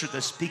scriptures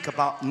that speak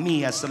about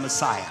me as the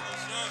Messiah.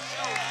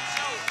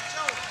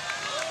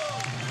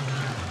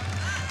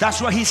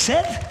 That's what he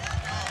said.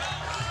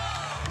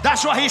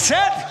 That's what he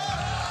said.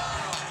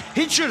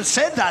 He should have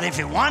said that if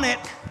he wanted.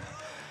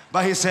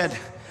 But he said,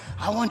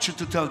 I want you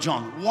to tell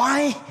John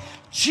why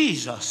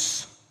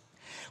Jesus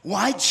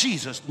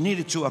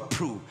needed to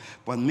approve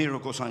by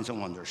miracles, signs,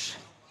 and wonders.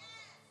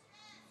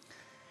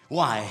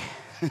 Why?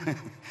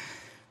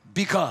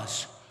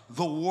 Because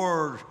the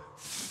word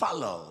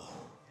follow.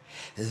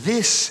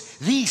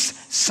 These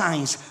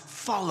signs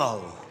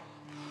follow.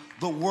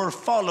 The word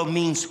follow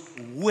means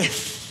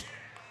with.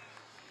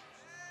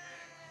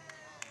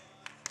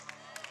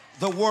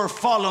 The word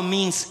follow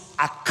means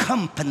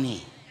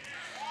accompany.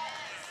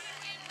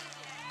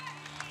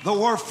 The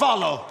word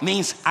follow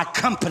means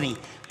accompany,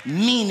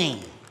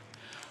 meaning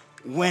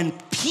when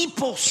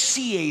people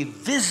see a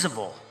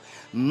visible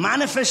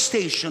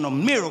manifestation of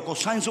miracles,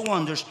 signs, and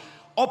wonders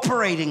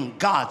operating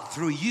God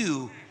through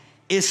you,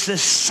 it's a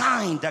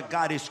sign that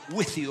God is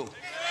with you.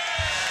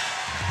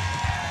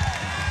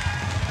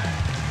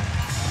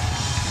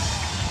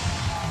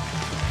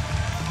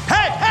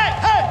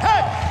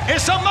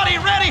 Is somebody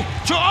ready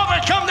to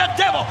overcome the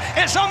devil?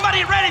 Is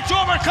somebody ready to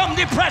overcome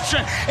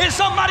depression? Is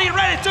somebody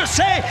ready to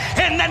say,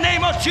 in the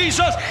name of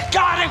Jesus,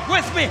 God is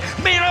with me,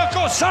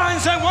 miracles,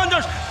 signs, and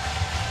wonders?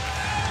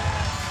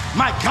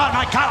 My God,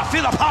 I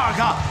feel the power of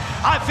God.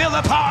 I feel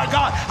the power of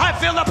God. I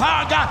feel the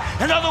power of God.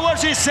 In other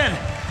words, he said,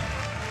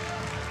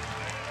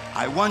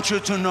 I want you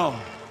to know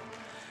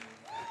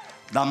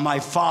that my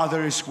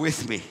Father is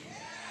with me.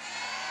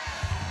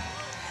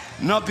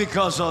 Not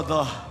because of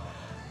the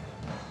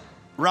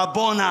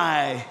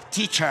Rabboni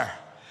teacher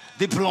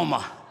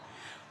diploma.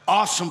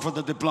 Awesome for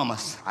the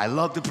diplomas. I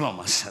love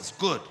diplomas. That's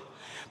good.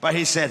 But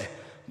he said,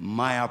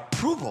 my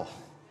approval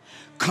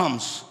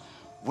comes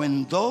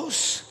when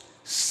those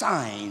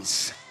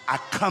signs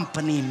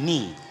accompany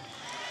me.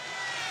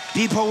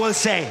 People will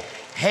say,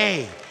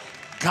 hey,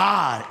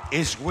 God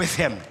is with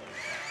him.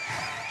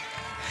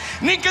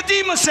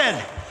 Nicodemus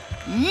said,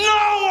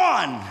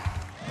 no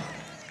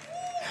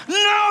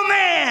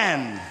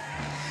man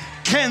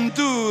can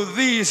do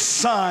these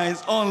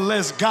signs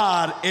unless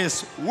God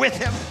is with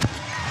him.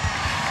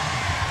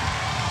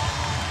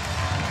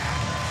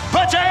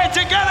 Put your hands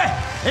together.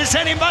 Is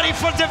anybody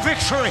for the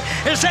victory?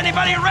 Is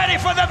anybody ready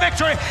for the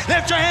victory?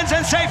 Lift your hands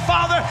and say,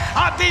 Father,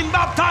 I've been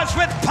baptized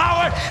with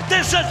power.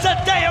 This is the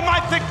day of my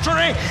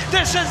victory.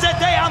 This is the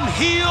day I'm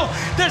healed.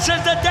 This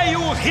is the day you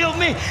will heal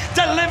me,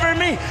 deliver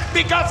me,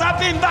 because I've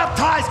been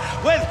baptized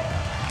with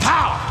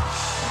power.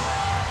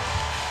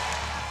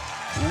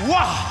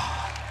 Wow.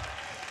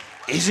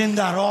 Isn't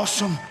that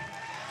awesome?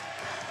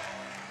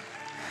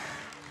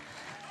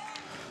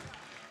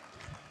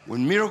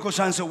 When miracles,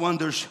 signs, and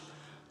wonders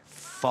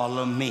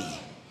follow me,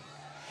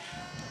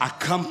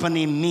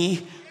 accompany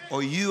me,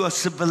 or you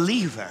as a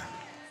believer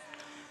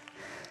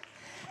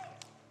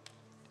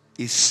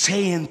is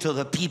saying to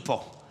the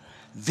people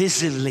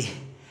visibly,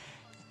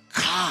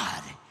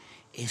 God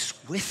is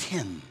with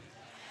him.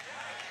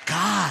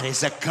 God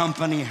is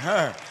accompanying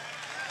her.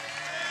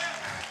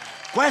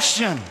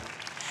 Question.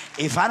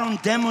 If I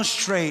don't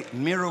demonstrate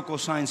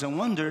miracles, signs, and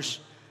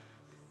wonders,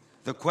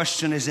 the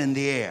question is in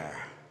the air.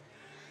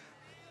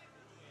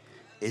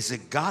 Is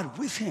it God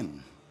with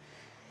him?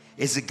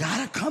 Is it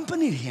God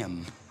accompanied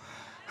him?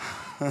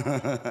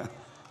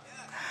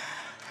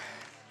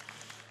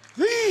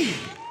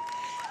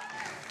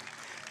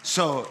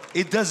 So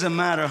it doesn't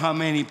matter how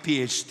many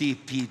PhD,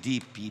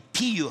 PD,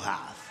 PP you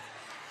have.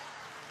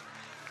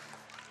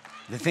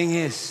 The thing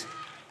is,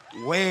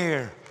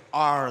 where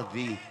are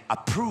the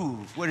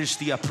approved? Where is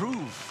the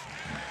approved?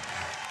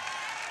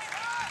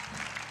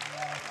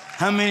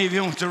 How many of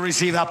you want to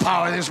receive that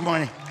power this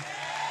morning?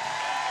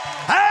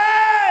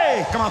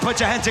 Hey! Come on, put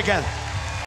your hands together.